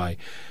can buy.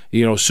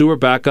 Sewer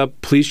backup,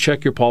 please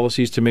check your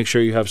policies to make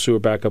sure you have sewer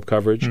backup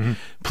coverage.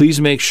 Please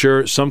make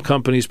sure some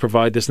companies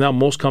provide this. Now,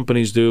 most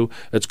companies do.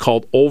 It's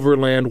called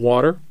overland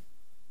water.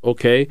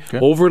 Okay?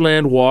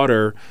 Overland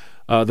water,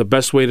 the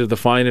best way to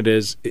define it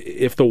is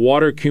if the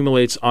water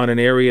accumulates on an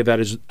area that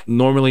is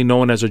normally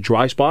known as a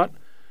dry spot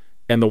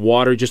and the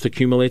water just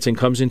accumulates and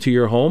comes into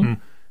your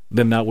home,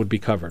 then that would be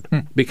covered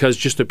because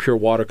just the pure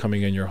water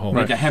coming in your home.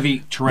 Like a heavy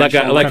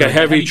torrential, like a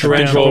heavy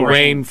torrential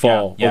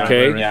rainfall. Yeah,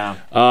 okay, yeah.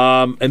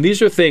 And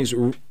these are things.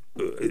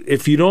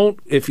 If you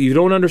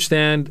don't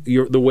understand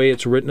the way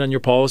it's written on your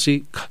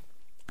policy,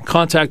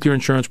 contact your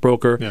insurance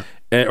broker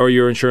or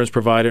your insurance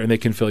provider, and they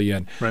can fill you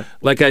in. Right.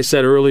 Like I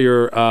said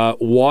earlier,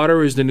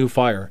 water is the new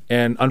fire,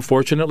 and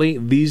unfortunately,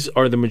 these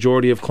are the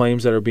majority of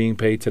claims that are being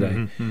paid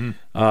today.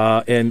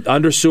 And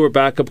under sewer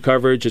backup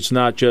coverage, it's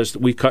not just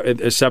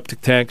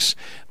septic tanks;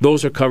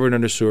 those are covered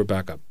under sewer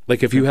backup.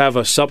 Like if you have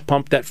a sub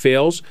pump that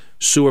fails,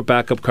 sewer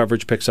backup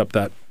coverage picks up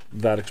that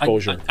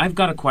exposure. I've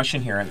got a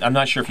question here, and I'm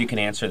not sure if you can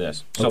answer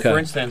this. So, Okay. for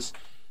instance,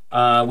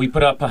 we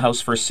put up a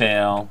house for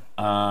sale,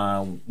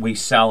 we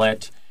sell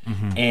it,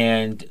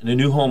 and the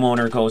new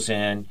homeowner goes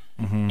in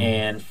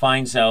and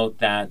finds out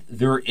that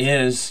there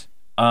is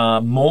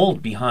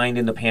mold behind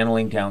in the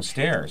paneling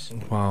downstairs.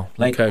 Wow.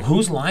 Like, Okay.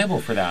 who's liable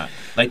for that?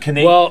 Like, can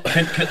they? Well-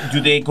 do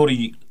they go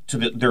to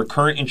their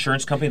current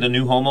insurance company, the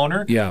new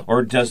homeowner? Yeah.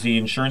 Or does the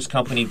insurance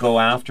company go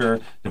after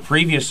the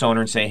previous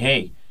owner and say,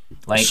 hey,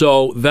 like,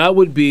 So that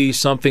would be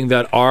something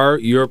that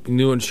your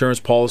new insurance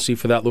policy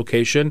for that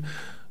location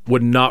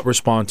would not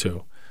respond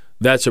to.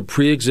 That's a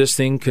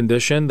pre-existing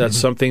condition. That's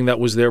something that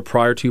was there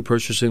prior to you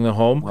purchasing the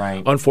home.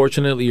 Right.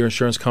 Unfortunately, your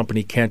insurance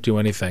company can't do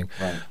anything.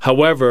 Right.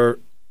 However,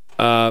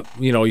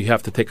 you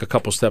have to take a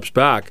couple steps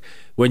back.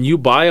 When you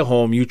buy a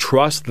home, you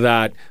trust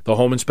that the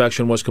home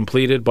inspection was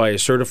completed by a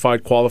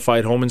certified,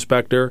 qualified home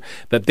inspector,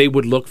 that they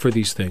would look for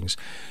these things.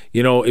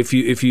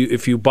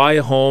 If you buy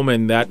a home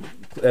and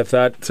if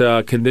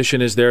that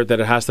condition is there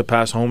that it has to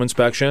pass home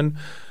inspection,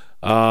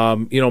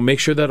 make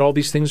sure that all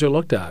these things are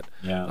looked at.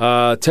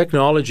 Yeah.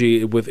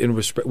 Technology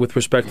with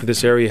respect to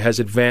this area has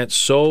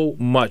advanced so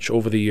much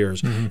over the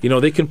years.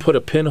 They can put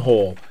a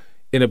pinhole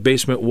in a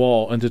basement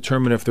wall and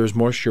determine if there's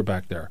moisture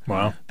back there.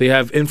 Wow. They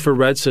have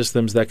infrared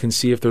systems that can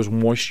see if there's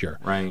moisture.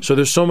 Right. So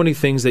there's so many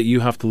things that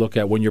you have to look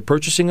at when you're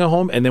purchasing a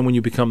home and then when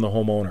you become the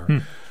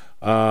homeowner.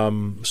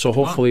 So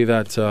hopefully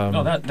that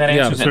that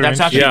answers it.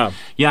 That's actually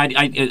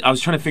I was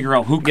trying to figure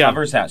out who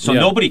covers that. So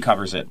nobody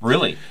covers it,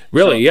 really.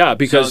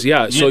 Because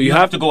so you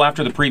have to go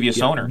after the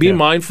previous owner. Be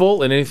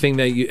mindful in anything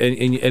that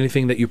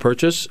you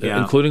purchase,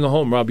 including a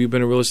home. Rob, you've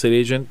been a real estate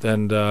agent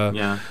and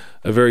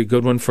a very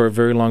good one for a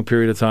very long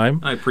period of time.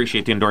 I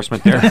appreciate the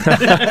endorsement there.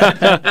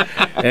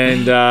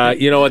 And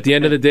at the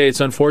end of the day, it's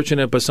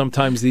unfortunate, but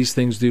sometimes these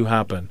things do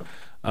happen.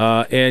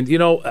 And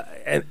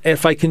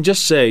if I can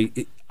just say,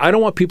 I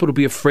don't want people to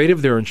be afraid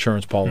of their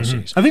insurance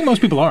policies. I think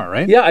most people are,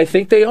 right? Yeah, I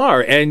think they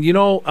are. And,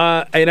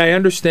 and I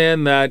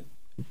understand that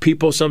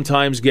people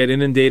sometimes get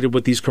inundated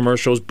with these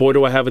commercials. Boy,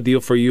 do I have a deal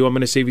for you. I'm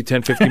going to save you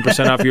 10,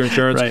 15% off your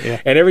insurance. Right,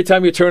 yeah. And every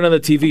time you turn on the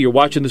TV, you're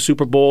watching the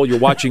Super Bowl, you're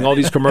watching all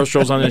these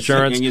commercials on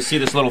insurance. And you see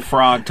this little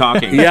frog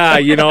talking. Yeah,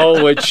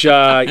 which,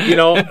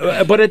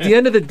 but at the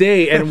end of the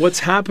day, and what's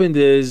happened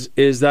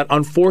is that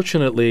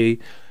unfortunately,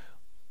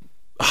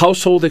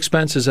 household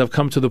expenses have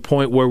come to the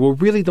point where we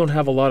really don't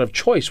have a lot of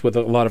choice with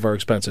a lot of our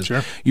expenses.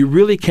 Sure. You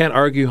really can't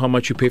argue how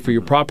much you pay for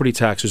your property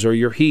taxes or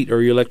your heat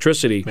or your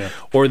electricity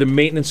or the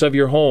maintenance of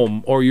your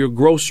home or your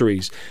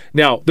groceries.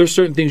 Now, there's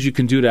certain things you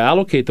can do to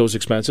allocate those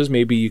expenses.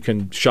 Maybe you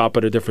can shop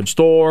at a different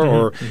store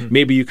or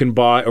maybe you can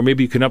buy or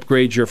maybe you can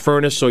upgrade your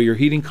furnace so your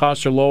heating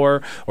costs are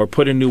lower or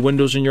put in new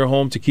windows in your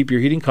home to keep your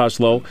heating costs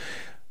low.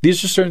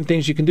 These are certain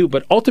things you can do,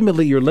 but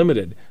ultimately you're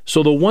limited.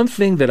 So the one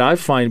thing that I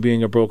find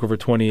being a broker for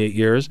 28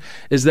 years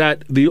is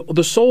that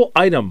the sole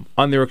item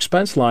on their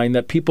expense line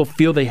that people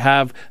feel they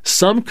have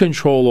some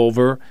control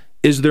over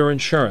is their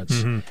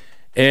insurance.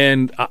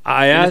 And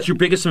it's your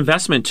biggest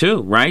investment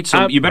too, right?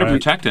 So you better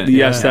protect it.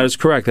 Yes, that is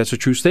correct. That's a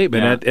true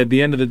statement. At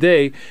the end of the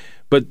day,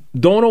 but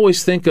don't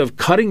always think of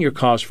cutting your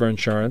costs for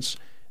insurance.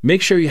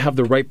 Make sure you have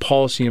the right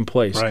policy in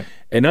place. Right.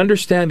 And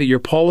understand that your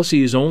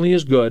policy is only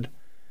as good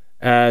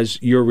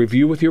as your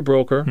review with your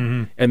broker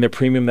and the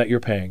premium that you're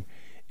paying.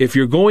 If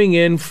you're going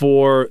in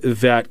for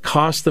that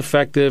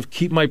cost-effective,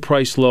 keep my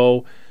price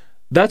low,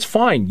 that's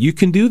fine. You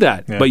can do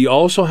that. Yeah. But you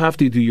also have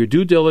to do your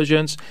due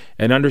diligence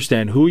and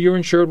understand who you're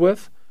insured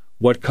with,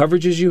 what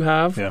coverages you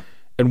have,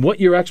 and what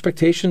your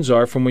expectations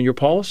are from your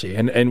policy.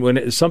 And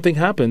when something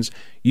happens,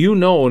 you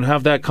know and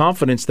have that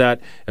confidence that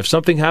if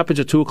something happens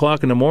at 2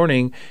 o'clock in the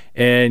morning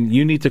and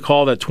you need to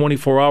call that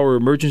 24-hour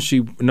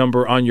emergency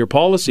number on your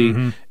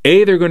policy,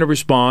 A, they're going to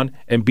respond,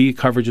 and B,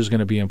 coverage is going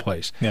to be in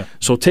place. Yeah.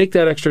 So take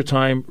that extra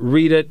time,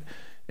 read it,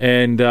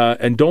 and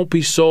don't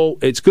be so...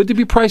 It's good to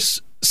be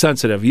price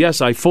sensitive. Yes,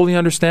 I fully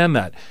understand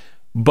that.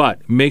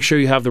 But make sure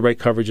you have the right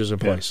coverages in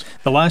place.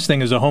 The last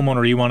thing as a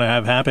homeowner you want to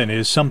have happen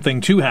is something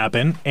to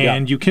happen,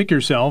 and you kick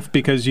yourself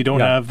because you don't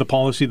have the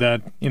policy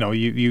that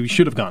you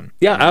should have gone.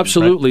 Yeah,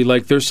 absolutely. Right?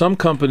 Like there's some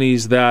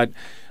companies that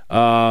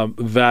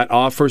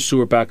offer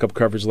sewer backup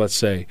coverage, let's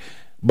say,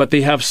 but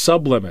they have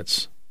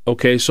sub-limits.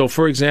 Okay, so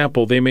for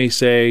example, they may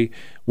say,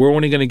 we're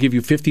only going to give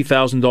you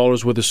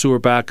 $50,000 worth of sewer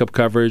backup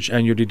coverage,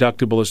 and your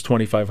deductible is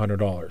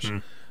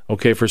 $2,500.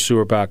 Okay, for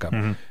sewer backup.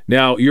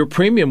 Now, your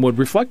premium would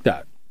reflect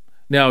that.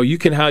 Now, you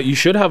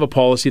should have a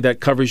policy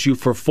that covers you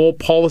for full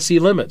policy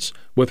limits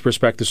with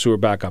respect to sewer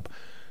backup.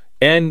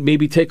 And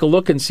maybe take a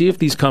look and see if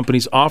these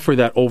companies offer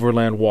that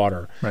overland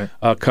water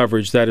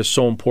coverage that is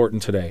so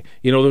important today.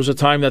 There was a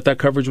time that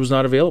coverage was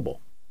not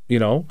available,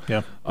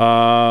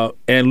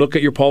 and look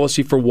at your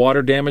policy for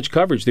water damage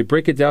coverage. They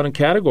break it down in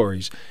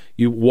categories.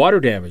 Water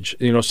damage,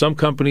 some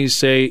companies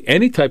say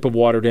any type of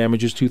water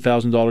damage is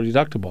 $2,000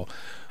 deductible.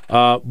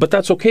 But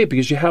that's okay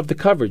because you have the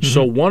coverage.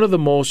 So one of the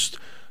most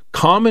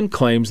common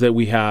claims that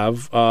we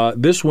have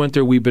this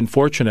winter, we've been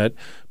fortunate,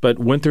 but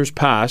winters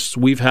past,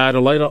 we've had a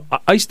light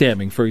ice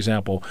damming, for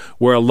example,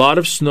 where a lot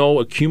of snow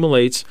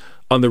accumulates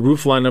on the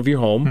roof line of your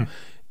home.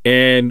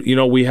 And,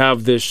 we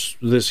have this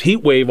heat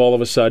wave all of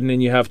a sudden,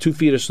 and you have 2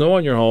 feet of snow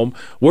on your home.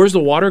 Where's the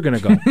water going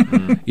to go?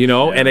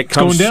 And it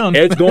comes going down.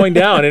 It's going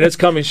down, and it's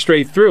coming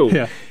straight through.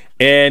 Yeah.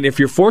 And if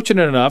you're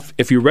fortunate enough,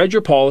 if you read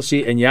your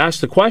policy and you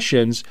ask the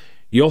questions,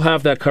 you'll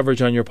have that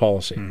coverage on your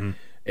policy.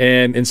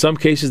 And in some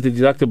cases, the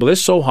deductible is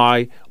so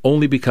high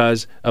only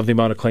because of the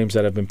amount of claims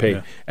that have been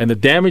paid. And the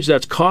damage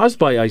that's caused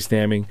by ice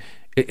damming,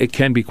 it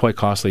can be quite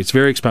costly. It's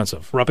very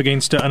expensive. We're up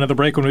against another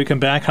break. When we come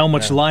back, how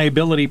much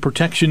liability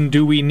protection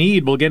do we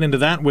need? We'll get into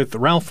that with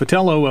Ralph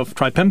Vitello of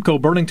Tripemco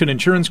Burlington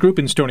Insurance Group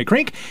in Stony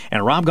Creek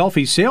and Rob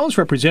Golfi, sales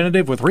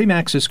representative with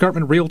RE/MAX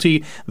Escarpment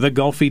Realty, the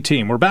Golfi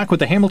team. We're back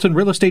with the Hamilton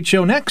Real Estate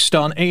Show next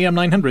on AM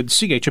 900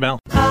 CHML.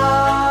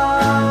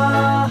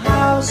 Our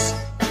house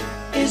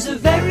is a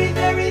very,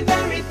 very,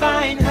 very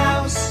fine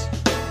house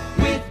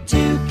with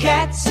 2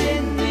 cats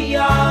in the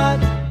yard.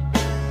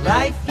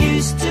 Life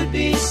used to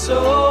be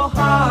so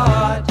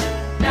hard.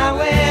 Now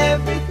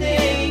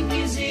everything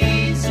is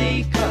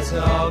easy 'cause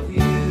of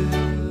you.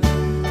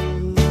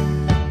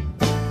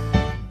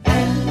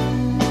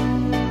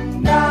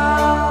 And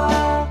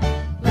now,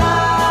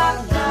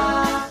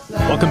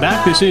 Welcome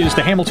back. This is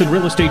the Hamilton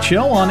Real Estate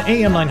Show on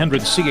AM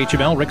 900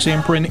 CHML. Rick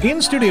Zamperin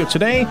in studio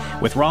today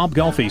with Rob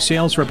Golfi,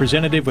 sales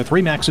representative with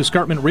RE/MAX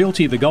Escarpment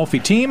Realty, the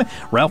Golfi team.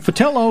 Ralph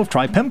Vitello of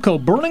Tripemco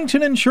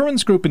Burlington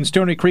Insurance Group in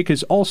Stony Creek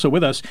is also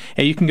with us.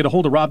 Hey, you can get a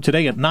hold of Rob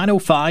today at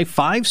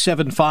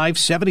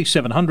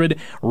 905-575-7700.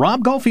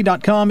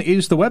 RobGolfi.com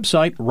is the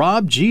website.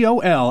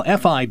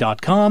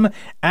 RobGolfi.com.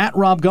 At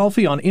Rob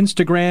Golfi on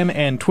Instagram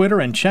and Twitter,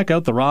 and check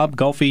out the Rob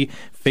Golfi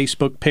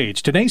Facebook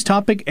page. Today's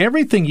topic,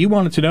 everything you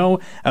wanted to know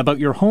about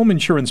your home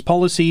insurance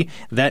policy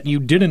that you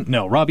didn't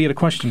know. Rob, you had a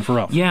question for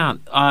Ralph. Yeah,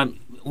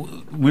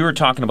 we were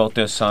talking about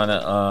this on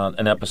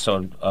an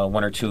episode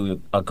 1 or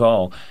 2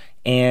 ago,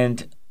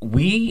 and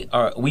we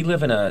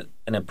live in a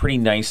pretty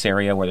nice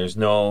area where there's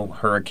no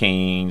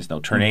hurricanes,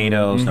 no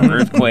tornadoes, no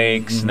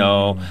earthquakes,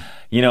 no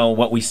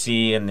what we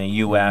see in the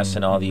U.S.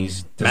 and all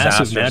these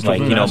disasters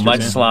like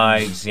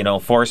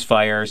mudslides, forest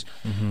fires.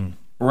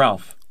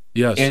 Ralph,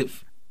 yes,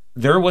 if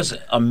there was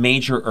a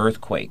major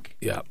earthquake,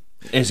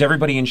 is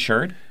everybody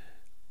insured?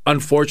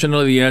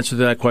 Unfortunately, the answer to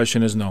that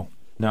question is no.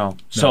 No.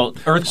 So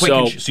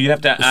earthquake. So you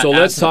have to. So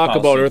let's talk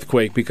about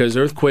earthquake, because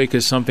earthquake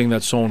is something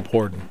that's so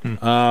important.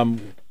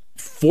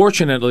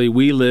 Fortunately,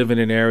 we live in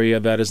an area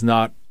that is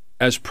not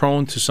as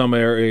prone to some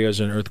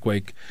areas in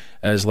earthquake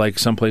as like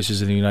some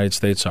places in the United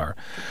States are.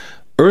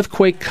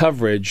 Earthquake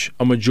coverage,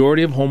 a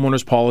majority of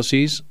homeowners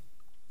policies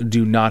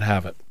do not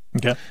have it.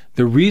 Okay.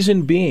 The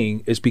reason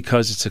being is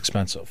because it's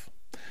expensive,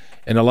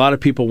 and a lot of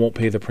people won't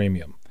pay the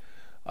premium.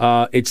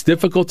 It's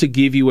difficult to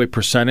give you a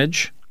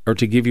percentage or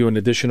to give you an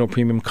additional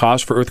premium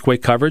cost for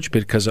earthquake coverage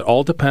because it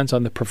all depends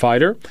on the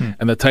provider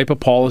and the type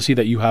of policy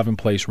that you have in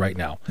place right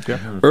now. Okay.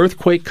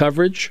 Earthquake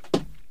coverage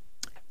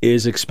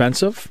is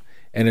expensive,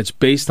 and it's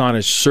based on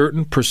a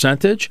certain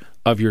percentage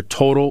of your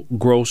total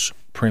gross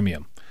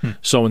premium.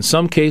 So in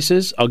some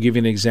cases, I'll give you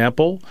an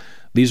example.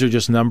 These are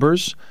just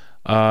numbers.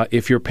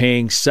 If you're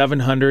paying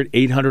 $700,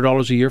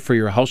 $800 a year for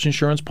your house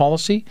insurance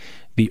policy,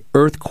 the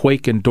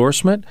earthquake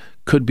endorsement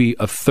could be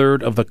a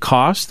third of the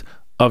cost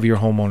of your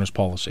homeowner's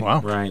policy.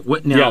 Wow. Right.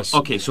 What now? Yes.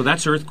 Okay, so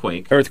that's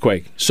earthquake.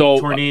 Earthquake. So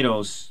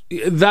tornadoes.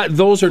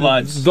 Those are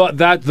floods.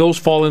 Those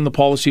fall in the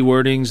policy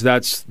wordings.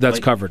 That's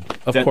like, covered,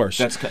 of course.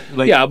 That's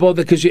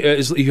because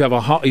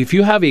if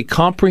you have a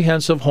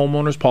comprehensive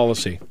homeowner's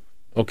policy.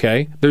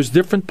 Okay, there's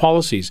different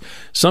policies.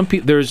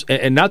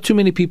 And not too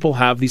many people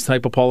have these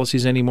type of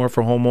policies anymore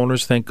for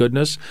homeowners, thank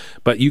goodness.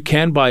 But you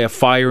can buy a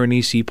fire and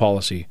EC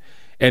policy,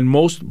 and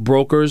most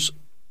brokers,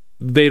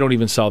 they don't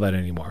even sell that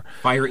anymore.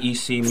 Fire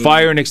EC means?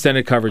 Fire and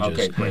extended coverages.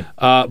 Okay, great.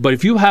 But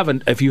if you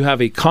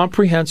have a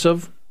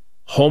comprehensive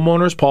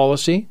homeowners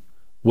policy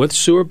with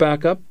sewer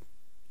backup,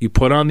 you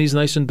put on these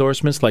nice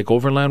endorsements like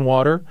overland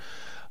water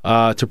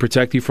to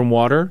protect you from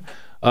water.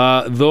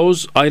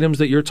 Those items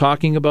that you're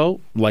talking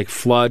about, like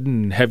flood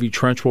and heavy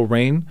torrential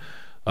rain,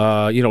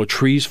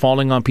 trees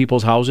falling on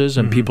people's houses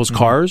and people's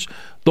cars,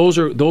 those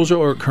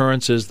are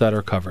occurrences that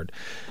are covered.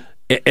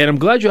 And I'm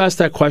glad you asked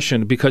that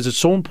question because it's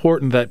so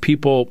important that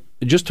people,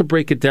 just to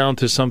break it down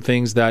to some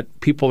things that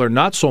people are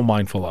not so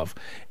mindful of.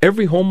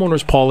 Every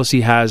homeowner's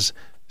policy has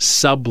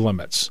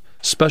sublimits,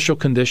 special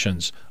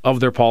conditions of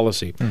their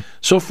policy.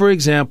 So, for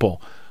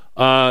example,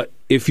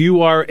 if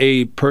you are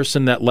a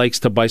person that likes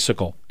to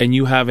bicycle and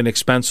you have an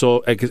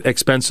expensive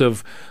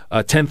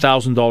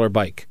 $10,000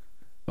 bike,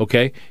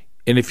 okay,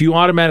 and if you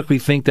automatically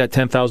think that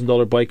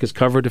 $10,000 bike is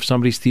covered if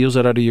somebody steals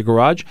it out of your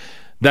garage,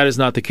 that is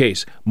not the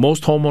case.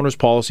 Most homeowners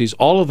policies,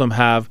 all of them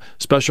have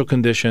special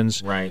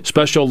conditions,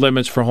 special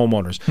limits for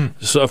homeowners.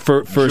 So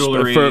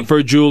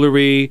for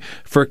jewelry,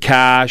 for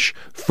cash,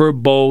 for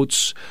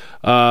boats,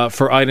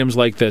 for items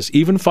like this,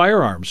 even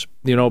firearms.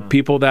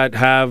 People that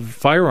have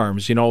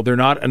firearms, they're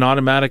not an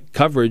automatic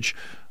coverage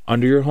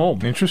under your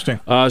home. Interesting.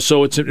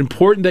 So it's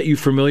important that you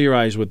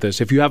familiarize with this.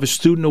 If you have a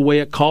student away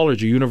at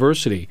college or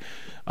university,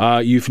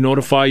 you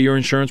notify your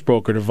insurance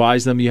broker to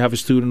advise them you have a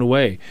student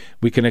away.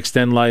 We can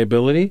extend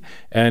liability,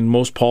 and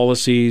most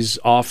policies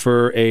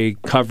offer a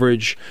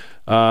coverage.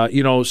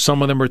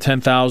 Some of them are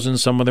 $10,000,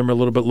 some of them are a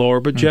little bit lower,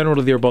 but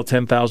generally they're about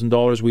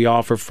 $10,000 we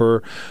offer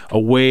for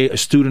a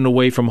student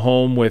away from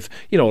home with,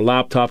 a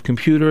laptop,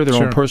 computer, their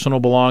own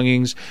personal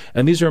belongings,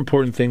 and these are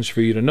important things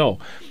for you to know.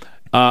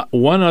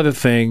 One other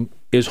thing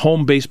is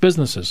home-based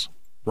businesses.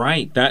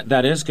 Right,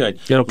 that is good.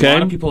 Okay. A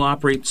lot of people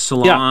operate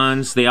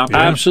salons. They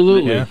operate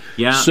absolutely.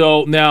 Yeah.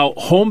 So now,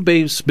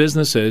 home-based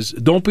businesses,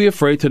 don't be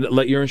afraid to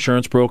let your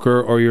insurance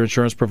broker or your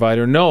insurance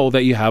provider know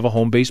that you have a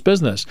home-based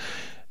business.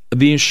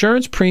 The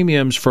insurance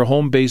premiums for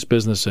home-based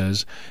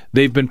businesses,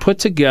 they've been put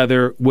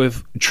together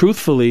with,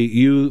 truthfully,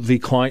 you, the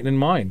client, in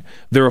mind.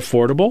 They're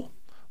affordable.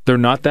 They're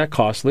not that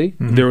costly.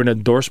 They're an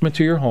endorsement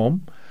to your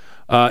home.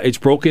 It's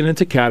broken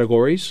into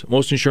categories.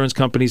 Most insurance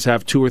companies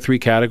have 2 or 3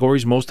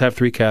 categories. Most have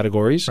 3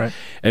 categories. Right.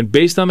 And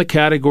based on the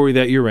category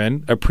that you're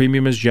in, a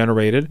premium is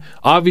generated.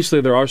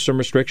 Obviously, there are some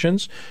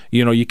restrictions.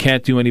 You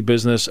can't do any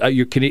business.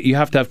 You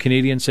have to have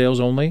Canadian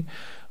sales only,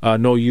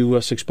 no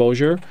U.S.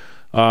 exposure.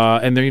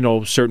 And there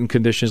are, certain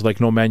conditions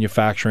like no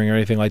manufacturing or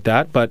anything like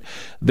that. But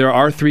there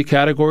are 3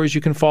 categories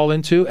you can fall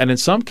into. And in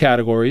some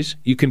categories,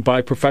 you can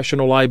buy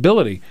professional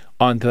liability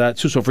onto that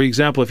too. So, for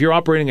example, if you're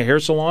operating a hair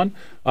salon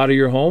out of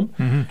your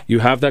home, you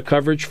have that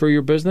coverage for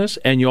your business.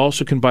 And you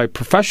also can buy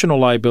professional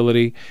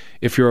liability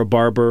if you're a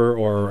barber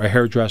or a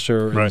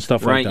hairdresser and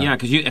stuff like that. Right, yeah,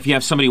 because if you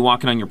have somebody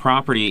walking on your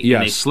property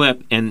and they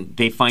slip and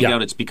they find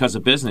out it's because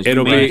of business,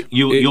 you'll be excluded.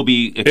 It'll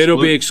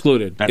be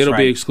excluded. It'll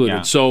be excluded.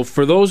 Yeah. So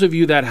for those of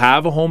you that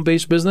have a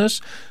home-based business,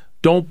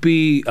 don't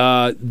be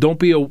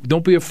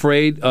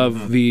afraid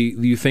of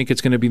you think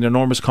it's going to be an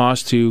enormous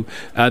cost to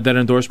add that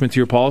endorsement to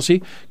your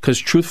policy, because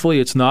truthfully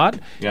it's not,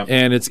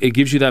 and it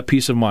gives you that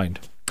peace of mind.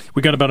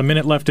 We got about a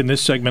minute left in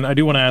this segment. I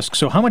do want to ask,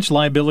 so how much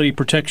liability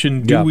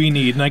protection do we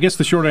need? And I guess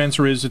the short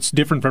answer is it's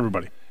different for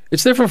everybody.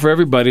 It's different for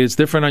everybody. It's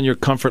different on your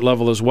comfort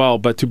level as well.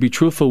 But to be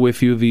truthful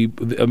with you,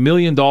 $1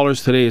 million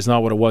today is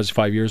not what it was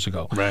 5 years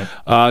ago.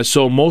 Right.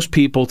 So most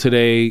people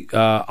today,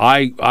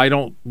 I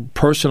don't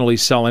personally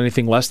sell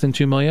anything less than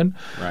 $2 million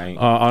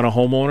on a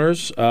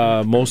homeowner's.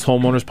 Most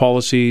homeowners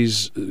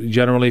policies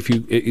generally,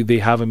 they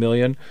have $1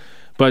 million.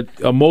 But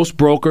most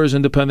brokers,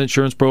 independent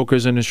insurance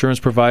brokers and insurance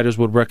providers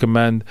would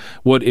recommend,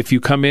 if you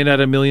come in at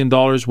 $1 million,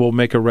 we'll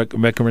make a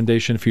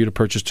recommendation for you to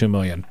purchase $2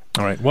 million.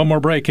 All right, one more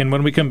break, and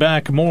when we come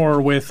back,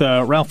 more with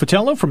Ralph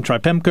Vitello from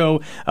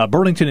Tripemco,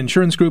 Burlington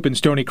Insurance Group in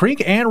Stony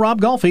Creek, and Rob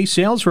Golfi,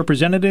 sales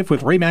representative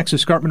with Remax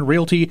Escarpment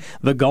Realty,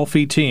 the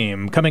Golfi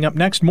team. Coming up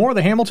next, more of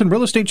the Hamilton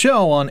Real Estate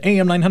Show on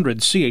AM 900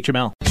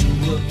 CHML.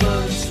 Two of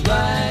us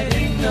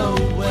riding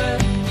nowhere,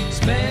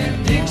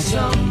 spending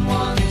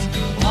someone's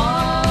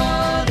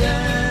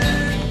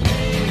hard-earned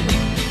pay.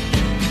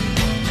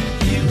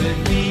 You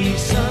and me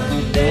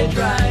Sunday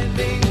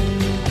driving,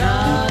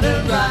 not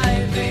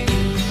arriving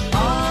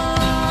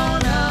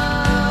on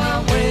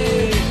our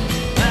way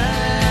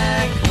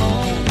back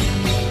home.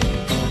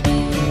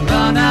 We're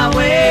on our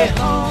way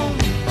home.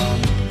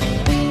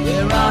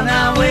 We're on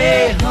our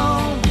way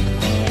home.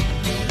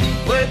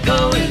 We're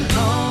going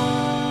home.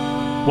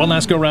 One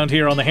last go round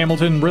here on the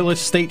Hamilton Real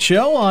Estate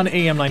Show on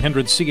AM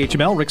 900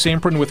 CHML. Rick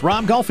Zamperin with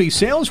Rob Golfi,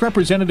 sales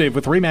representative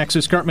with Remax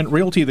Escarpment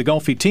Realty, the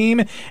Golfi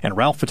team, and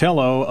Ralph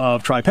Vitello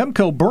of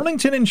Tripemco,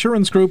 Burlington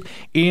Insurance Group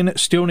in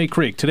Stony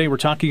Creek. Today we're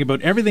talking about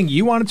everything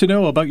you wanted to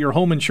know about your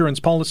home insurance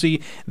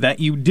policy that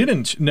you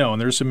didn't know, and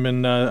there's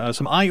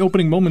some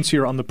eye-opening moments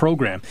here on the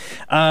program.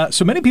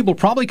 So many people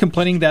probably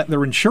complaining that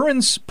their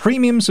insurance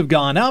premiums have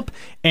gone up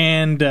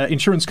and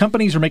insurance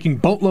companies are making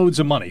boatloads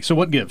of money. So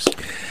what gives?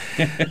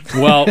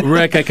 Well,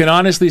 Rick, I can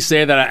honestly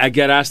say that I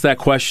get asked that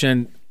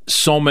question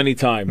so many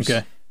times.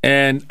 Okay.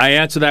 And I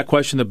answer that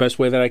question the best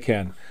way that I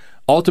can.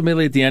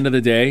 Ultimately, at the end of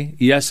the day,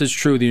 yes, it's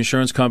true, the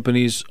insurance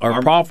companies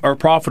are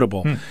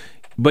profitable.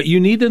 But you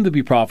need them to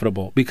be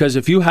profitable, because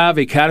if you have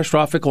a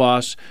catastrophic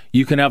loss,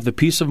 you can have the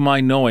peace of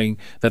mind knowing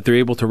that they're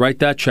able to write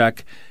that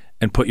check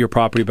and put your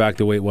property back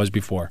the way it was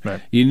before.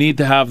 Right. You need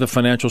to have the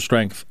financial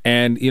strength.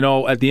 And,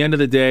 at the end of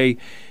the day,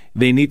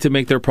 they need to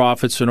make their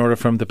profits in order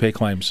for them to pay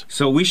claims.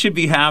 So we should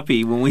be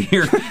happy when we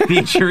hear the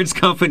insurance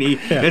company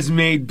has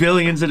made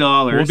billions of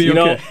dollars. We'll be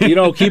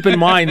okay. Keep in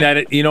mind that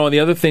and the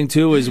other thing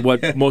too is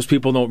what most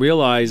people don't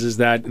realize is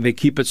that they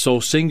keep it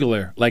so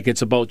singular, like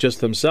it's about just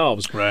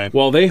themselves. Right.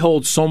 Well, they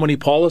hold so many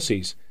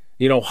policies.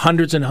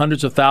 Hundreds and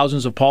hundreds of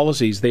thousands of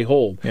policies they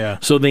hold. Yeah.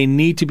 So they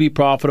need to be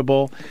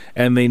profitable,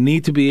 and they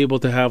need to be able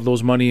to have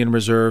those money in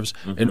reserves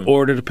in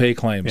order to pay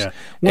claims. Yeah.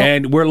 Well,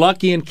 and we're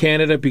lucky in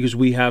Canada because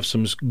we have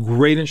some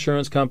great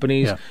insurance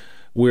companies. Yeah.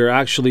 We're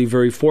actually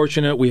very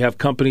fortunate. We have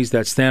companies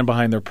that stand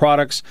behind their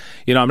products.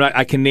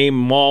 I can name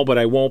them all, but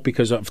I won't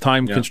because of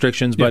time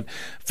constrictions. But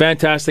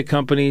fantastic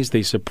companies.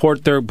 They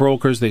support their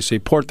brokers. They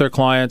support their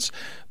clients.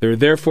 They're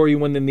there for you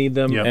when they need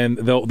them, and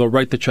they'll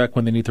write the check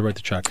when they need to write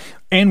the check.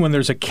 And when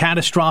there's a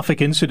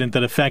catastrophic incident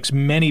that affects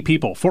many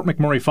people, Fort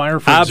McMurray Fire,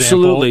 for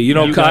absolutely.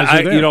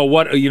 example,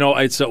 what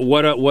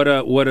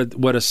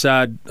a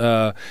sad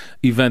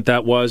event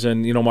that was,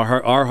 and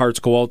our hearts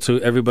go out to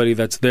everybody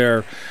that's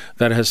there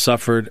that has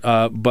suffered.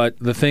 But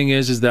the thing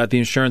is that the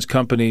insurance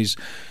companies,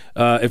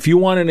 if you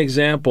want an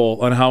example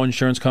on how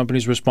insurance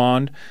companies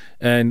respond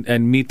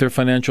and meet their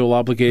financial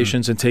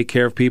obligations and take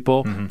care of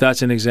people,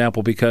 that's an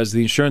example, because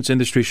the insurance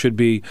industry should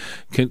be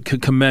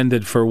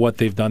commended for what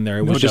they've done there.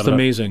 It was just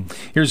amazing.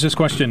 Here's this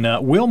question.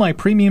 Will my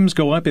premiums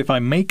go up if I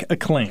make a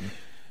claim?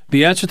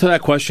 The answer to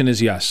that question is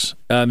yes.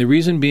 The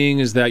reason being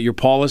is that your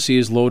policy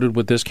is loaded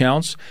with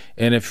discounts,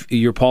 and if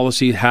your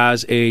policy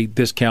has a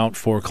discount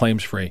for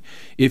claims free.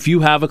 If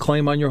you have a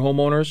claim on your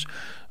homeowners,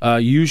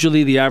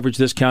 usually the average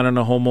discount on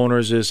a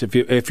homeowners is,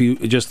 if you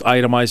just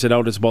itemize it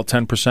out, it's about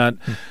 10%.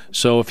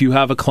 So if you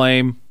have a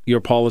claim, your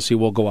policy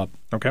will go up.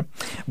 Okay.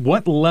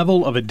 What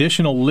level of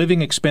additional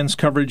living expense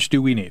coverage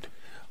do we need?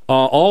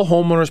 All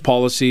homeowners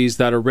policies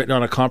that are written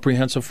on a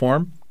comprehensive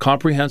form,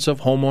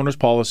 comprehensive homeowners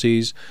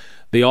policies,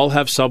 they all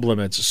have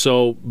sublimits.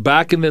 So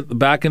back in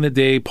the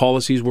day,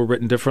 policies were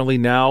written differently.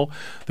 Now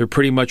they're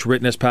pretty much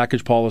written as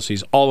package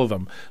policies, all of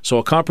them. So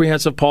a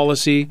comprehensive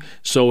policy.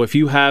 So if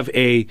you have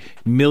a $1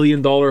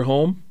 million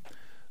home,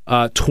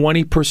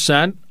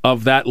 20%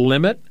 of that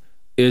limit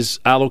is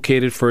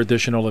allocated for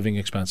additional living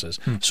expenses.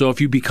 So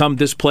if you become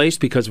displaced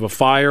because of a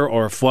fire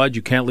or a flood,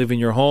 you can't live in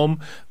your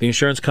home, the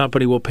insurance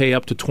company will pay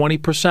up to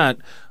 20%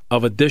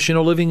 of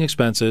additional living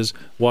expenses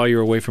while you're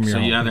away from your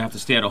home. So you either have to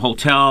stay at a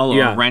hotel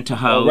or rent a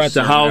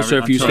house. Or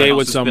if you stay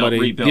with somebody.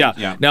 Rebuilt.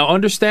 Now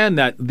understand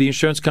that the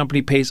insurance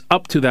company pays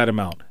up to that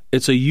amount.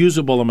 It's a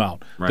usable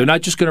amount. Right. They're not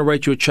just going to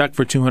write you a check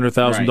for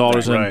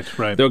 $200,000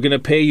 Right. They're going to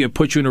pay you and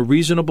put you in a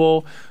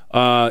reasonable,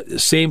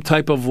 same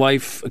type of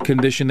life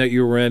condition that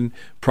you were in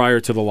prior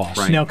to the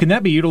loss. Now, can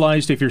that be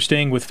utilized if you're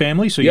staying with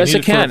family? So yes,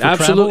 it can.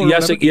 Absolutely.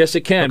 Yes,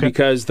 it can, okay.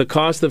 Because the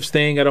cost of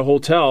staying at a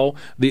hotel,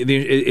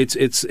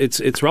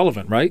 it's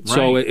relevant, right?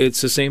 So it's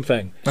the same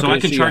thing. So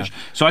I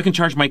can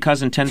charge my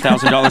cousin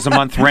 $10,000 a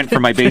month rent for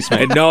my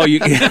basement. No,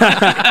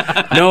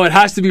 no, it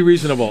has to be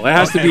reasonable. It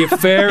has to be a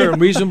fair and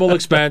reasonable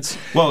expense.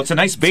 Well, it's a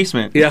nice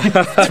basement. Yeah,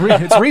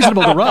 it's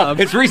reasonable to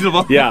Rob. It's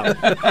reasonable.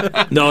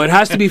 Yeah. No, it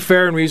has to be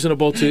fair and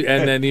reasonable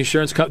and then the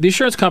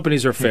insurance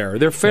companies are fair.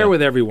 They're fair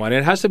with everyone.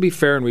 It has to be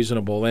fair and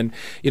reasonable. And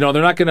they're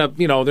not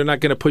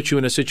gonna put you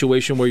in a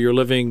situation where you're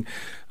living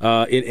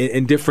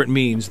in different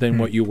means than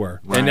what you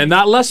were, and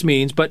not less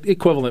means, but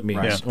equivalent means.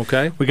 Right. Yeah.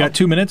 Okay. We got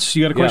 2 minutes.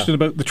 You got a question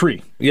about the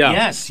tree?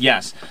 Yeah.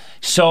 Yes.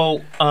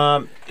 So.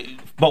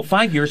 About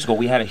 5 years ago,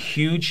 we had a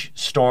huge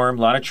storm,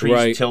 a lot of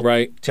trees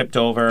tipped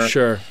over.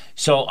 Sure.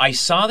 So I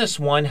saw this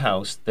one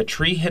house. The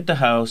tree hit the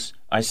house.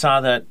 I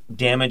saw that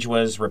damage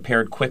was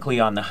repaired quickly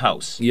on the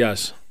house.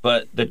 Yes.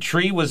 But the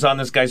tree was on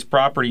this guy's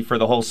property for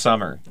the whole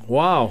summer.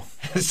 Wow.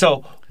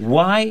 So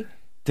why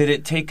did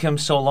it take him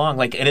so long?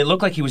 And it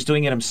looked like he was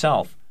doing it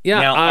himself.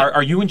 Yeah. Now,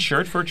 are you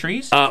insured for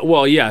trees?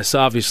 Well, yes,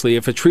 obviously.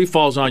 If a tree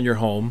falls on your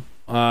home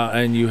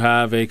and you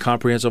have a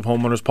comprehensive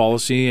homeowner's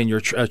policy and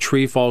a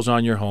tree falls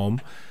on your home,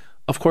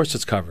 of course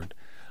it's covered.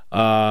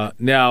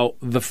 Now,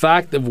 the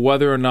fact of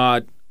whether or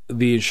not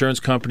the insurance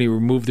company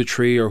removed the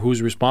tree or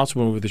who's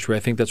responsible to remove the tree, I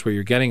think that's where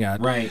you're getting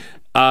at. Right.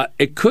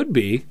 It could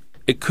be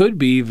that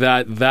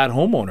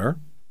homeowner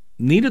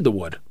needed the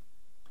wood.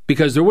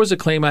 Because there was a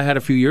claim I had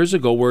a few years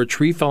ago where a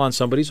tree fell on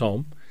somebody's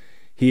home.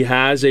 He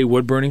has a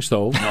wood-burning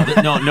stove. This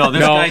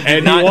guy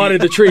did he wanted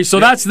the tree. So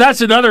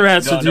that's another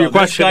answer to your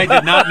question. This guy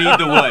did not need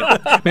the wood.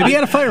 Maybe he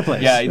had a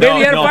fireplace. Yeah, maybe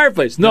he had a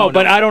fireplace.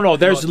 But I don't know.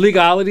 There's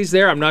legalities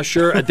there. I'm not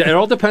sure. It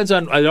all depends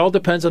on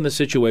the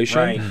situation.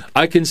 Right.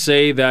 I can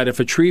say that if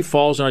a tree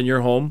falls on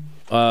your home,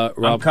 Rob,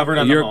 I'm covered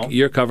on the home.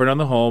 You're covered on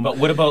the home. But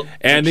what about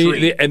the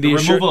tree? The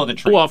removal of the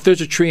tree? Well, if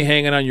there's a tree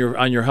hanging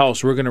on your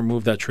house, we're going to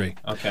remove that tree.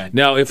 Okay.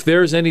 Now, if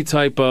there's any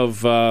type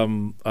of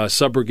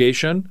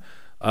subrogation,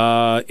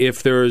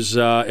 if there's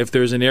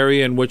an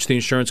area in which the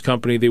insurance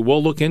company, they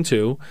will look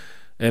into,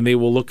 and they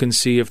will look and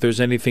see if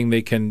there's anything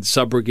they can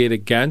subrogate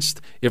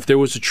against. If there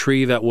was a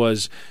tree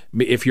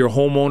if your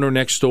homeowner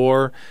next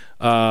door,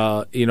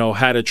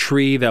 had a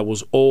tree that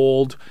was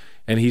old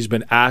and he's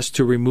been asked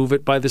to remove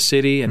it by the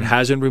city and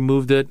hasn't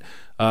removed it,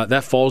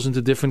 that falls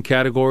into different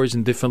categories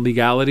and different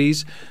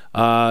legalities.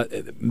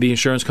 The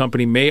insurance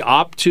company may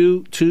opt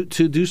to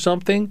do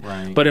something,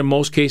 but in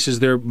most cases,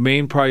 their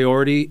main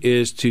priority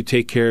is to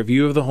take care of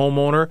you, of the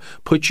homeowner,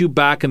 put you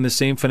back in the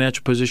same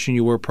financial position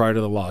you were prior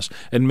to the loss,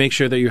 and make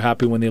sure that you're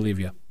happy when they leave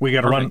you. We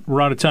got to run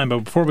out of time,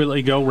 but before we let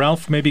you go,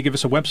 Ralph, maybe give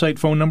us a website,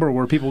 phone number,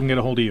 where people can get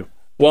a hold of you.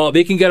 Well,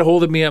 they can get a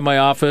hold of me at my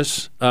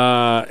office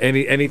anytime.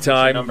 What's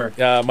your number?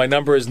 My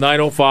number is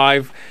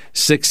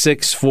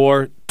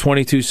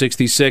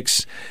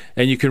 905-664-2266,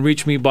 and you can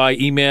reach me by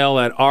email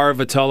at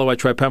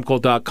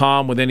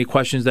rvitello@tripemco.com with any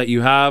questions that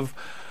you have.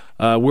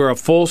 We're a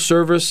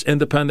full-service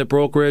independent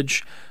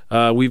brokerage.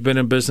 We've been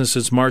in business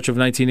since March of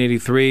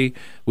 1983.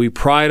 We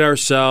pride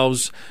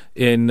ourselves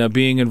in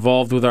being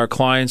involved with our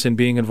clients and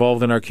being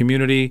involved in our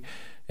community.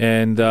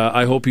 And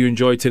I hope you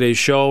enjoyed today's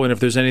show. And if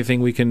there's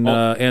anything we can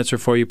answer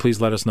for you, please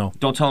let us know.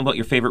 Don't tell them about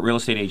your favorite real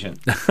estate agent.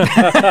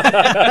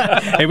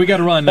 Hey, we got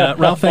to run.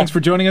 Ralph, thanks for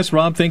joining us.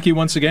 Rob, thank you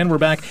once again. We're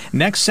back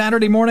next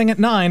Saturday morning at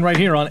 9 right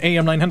here on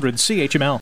AM 900 CHML.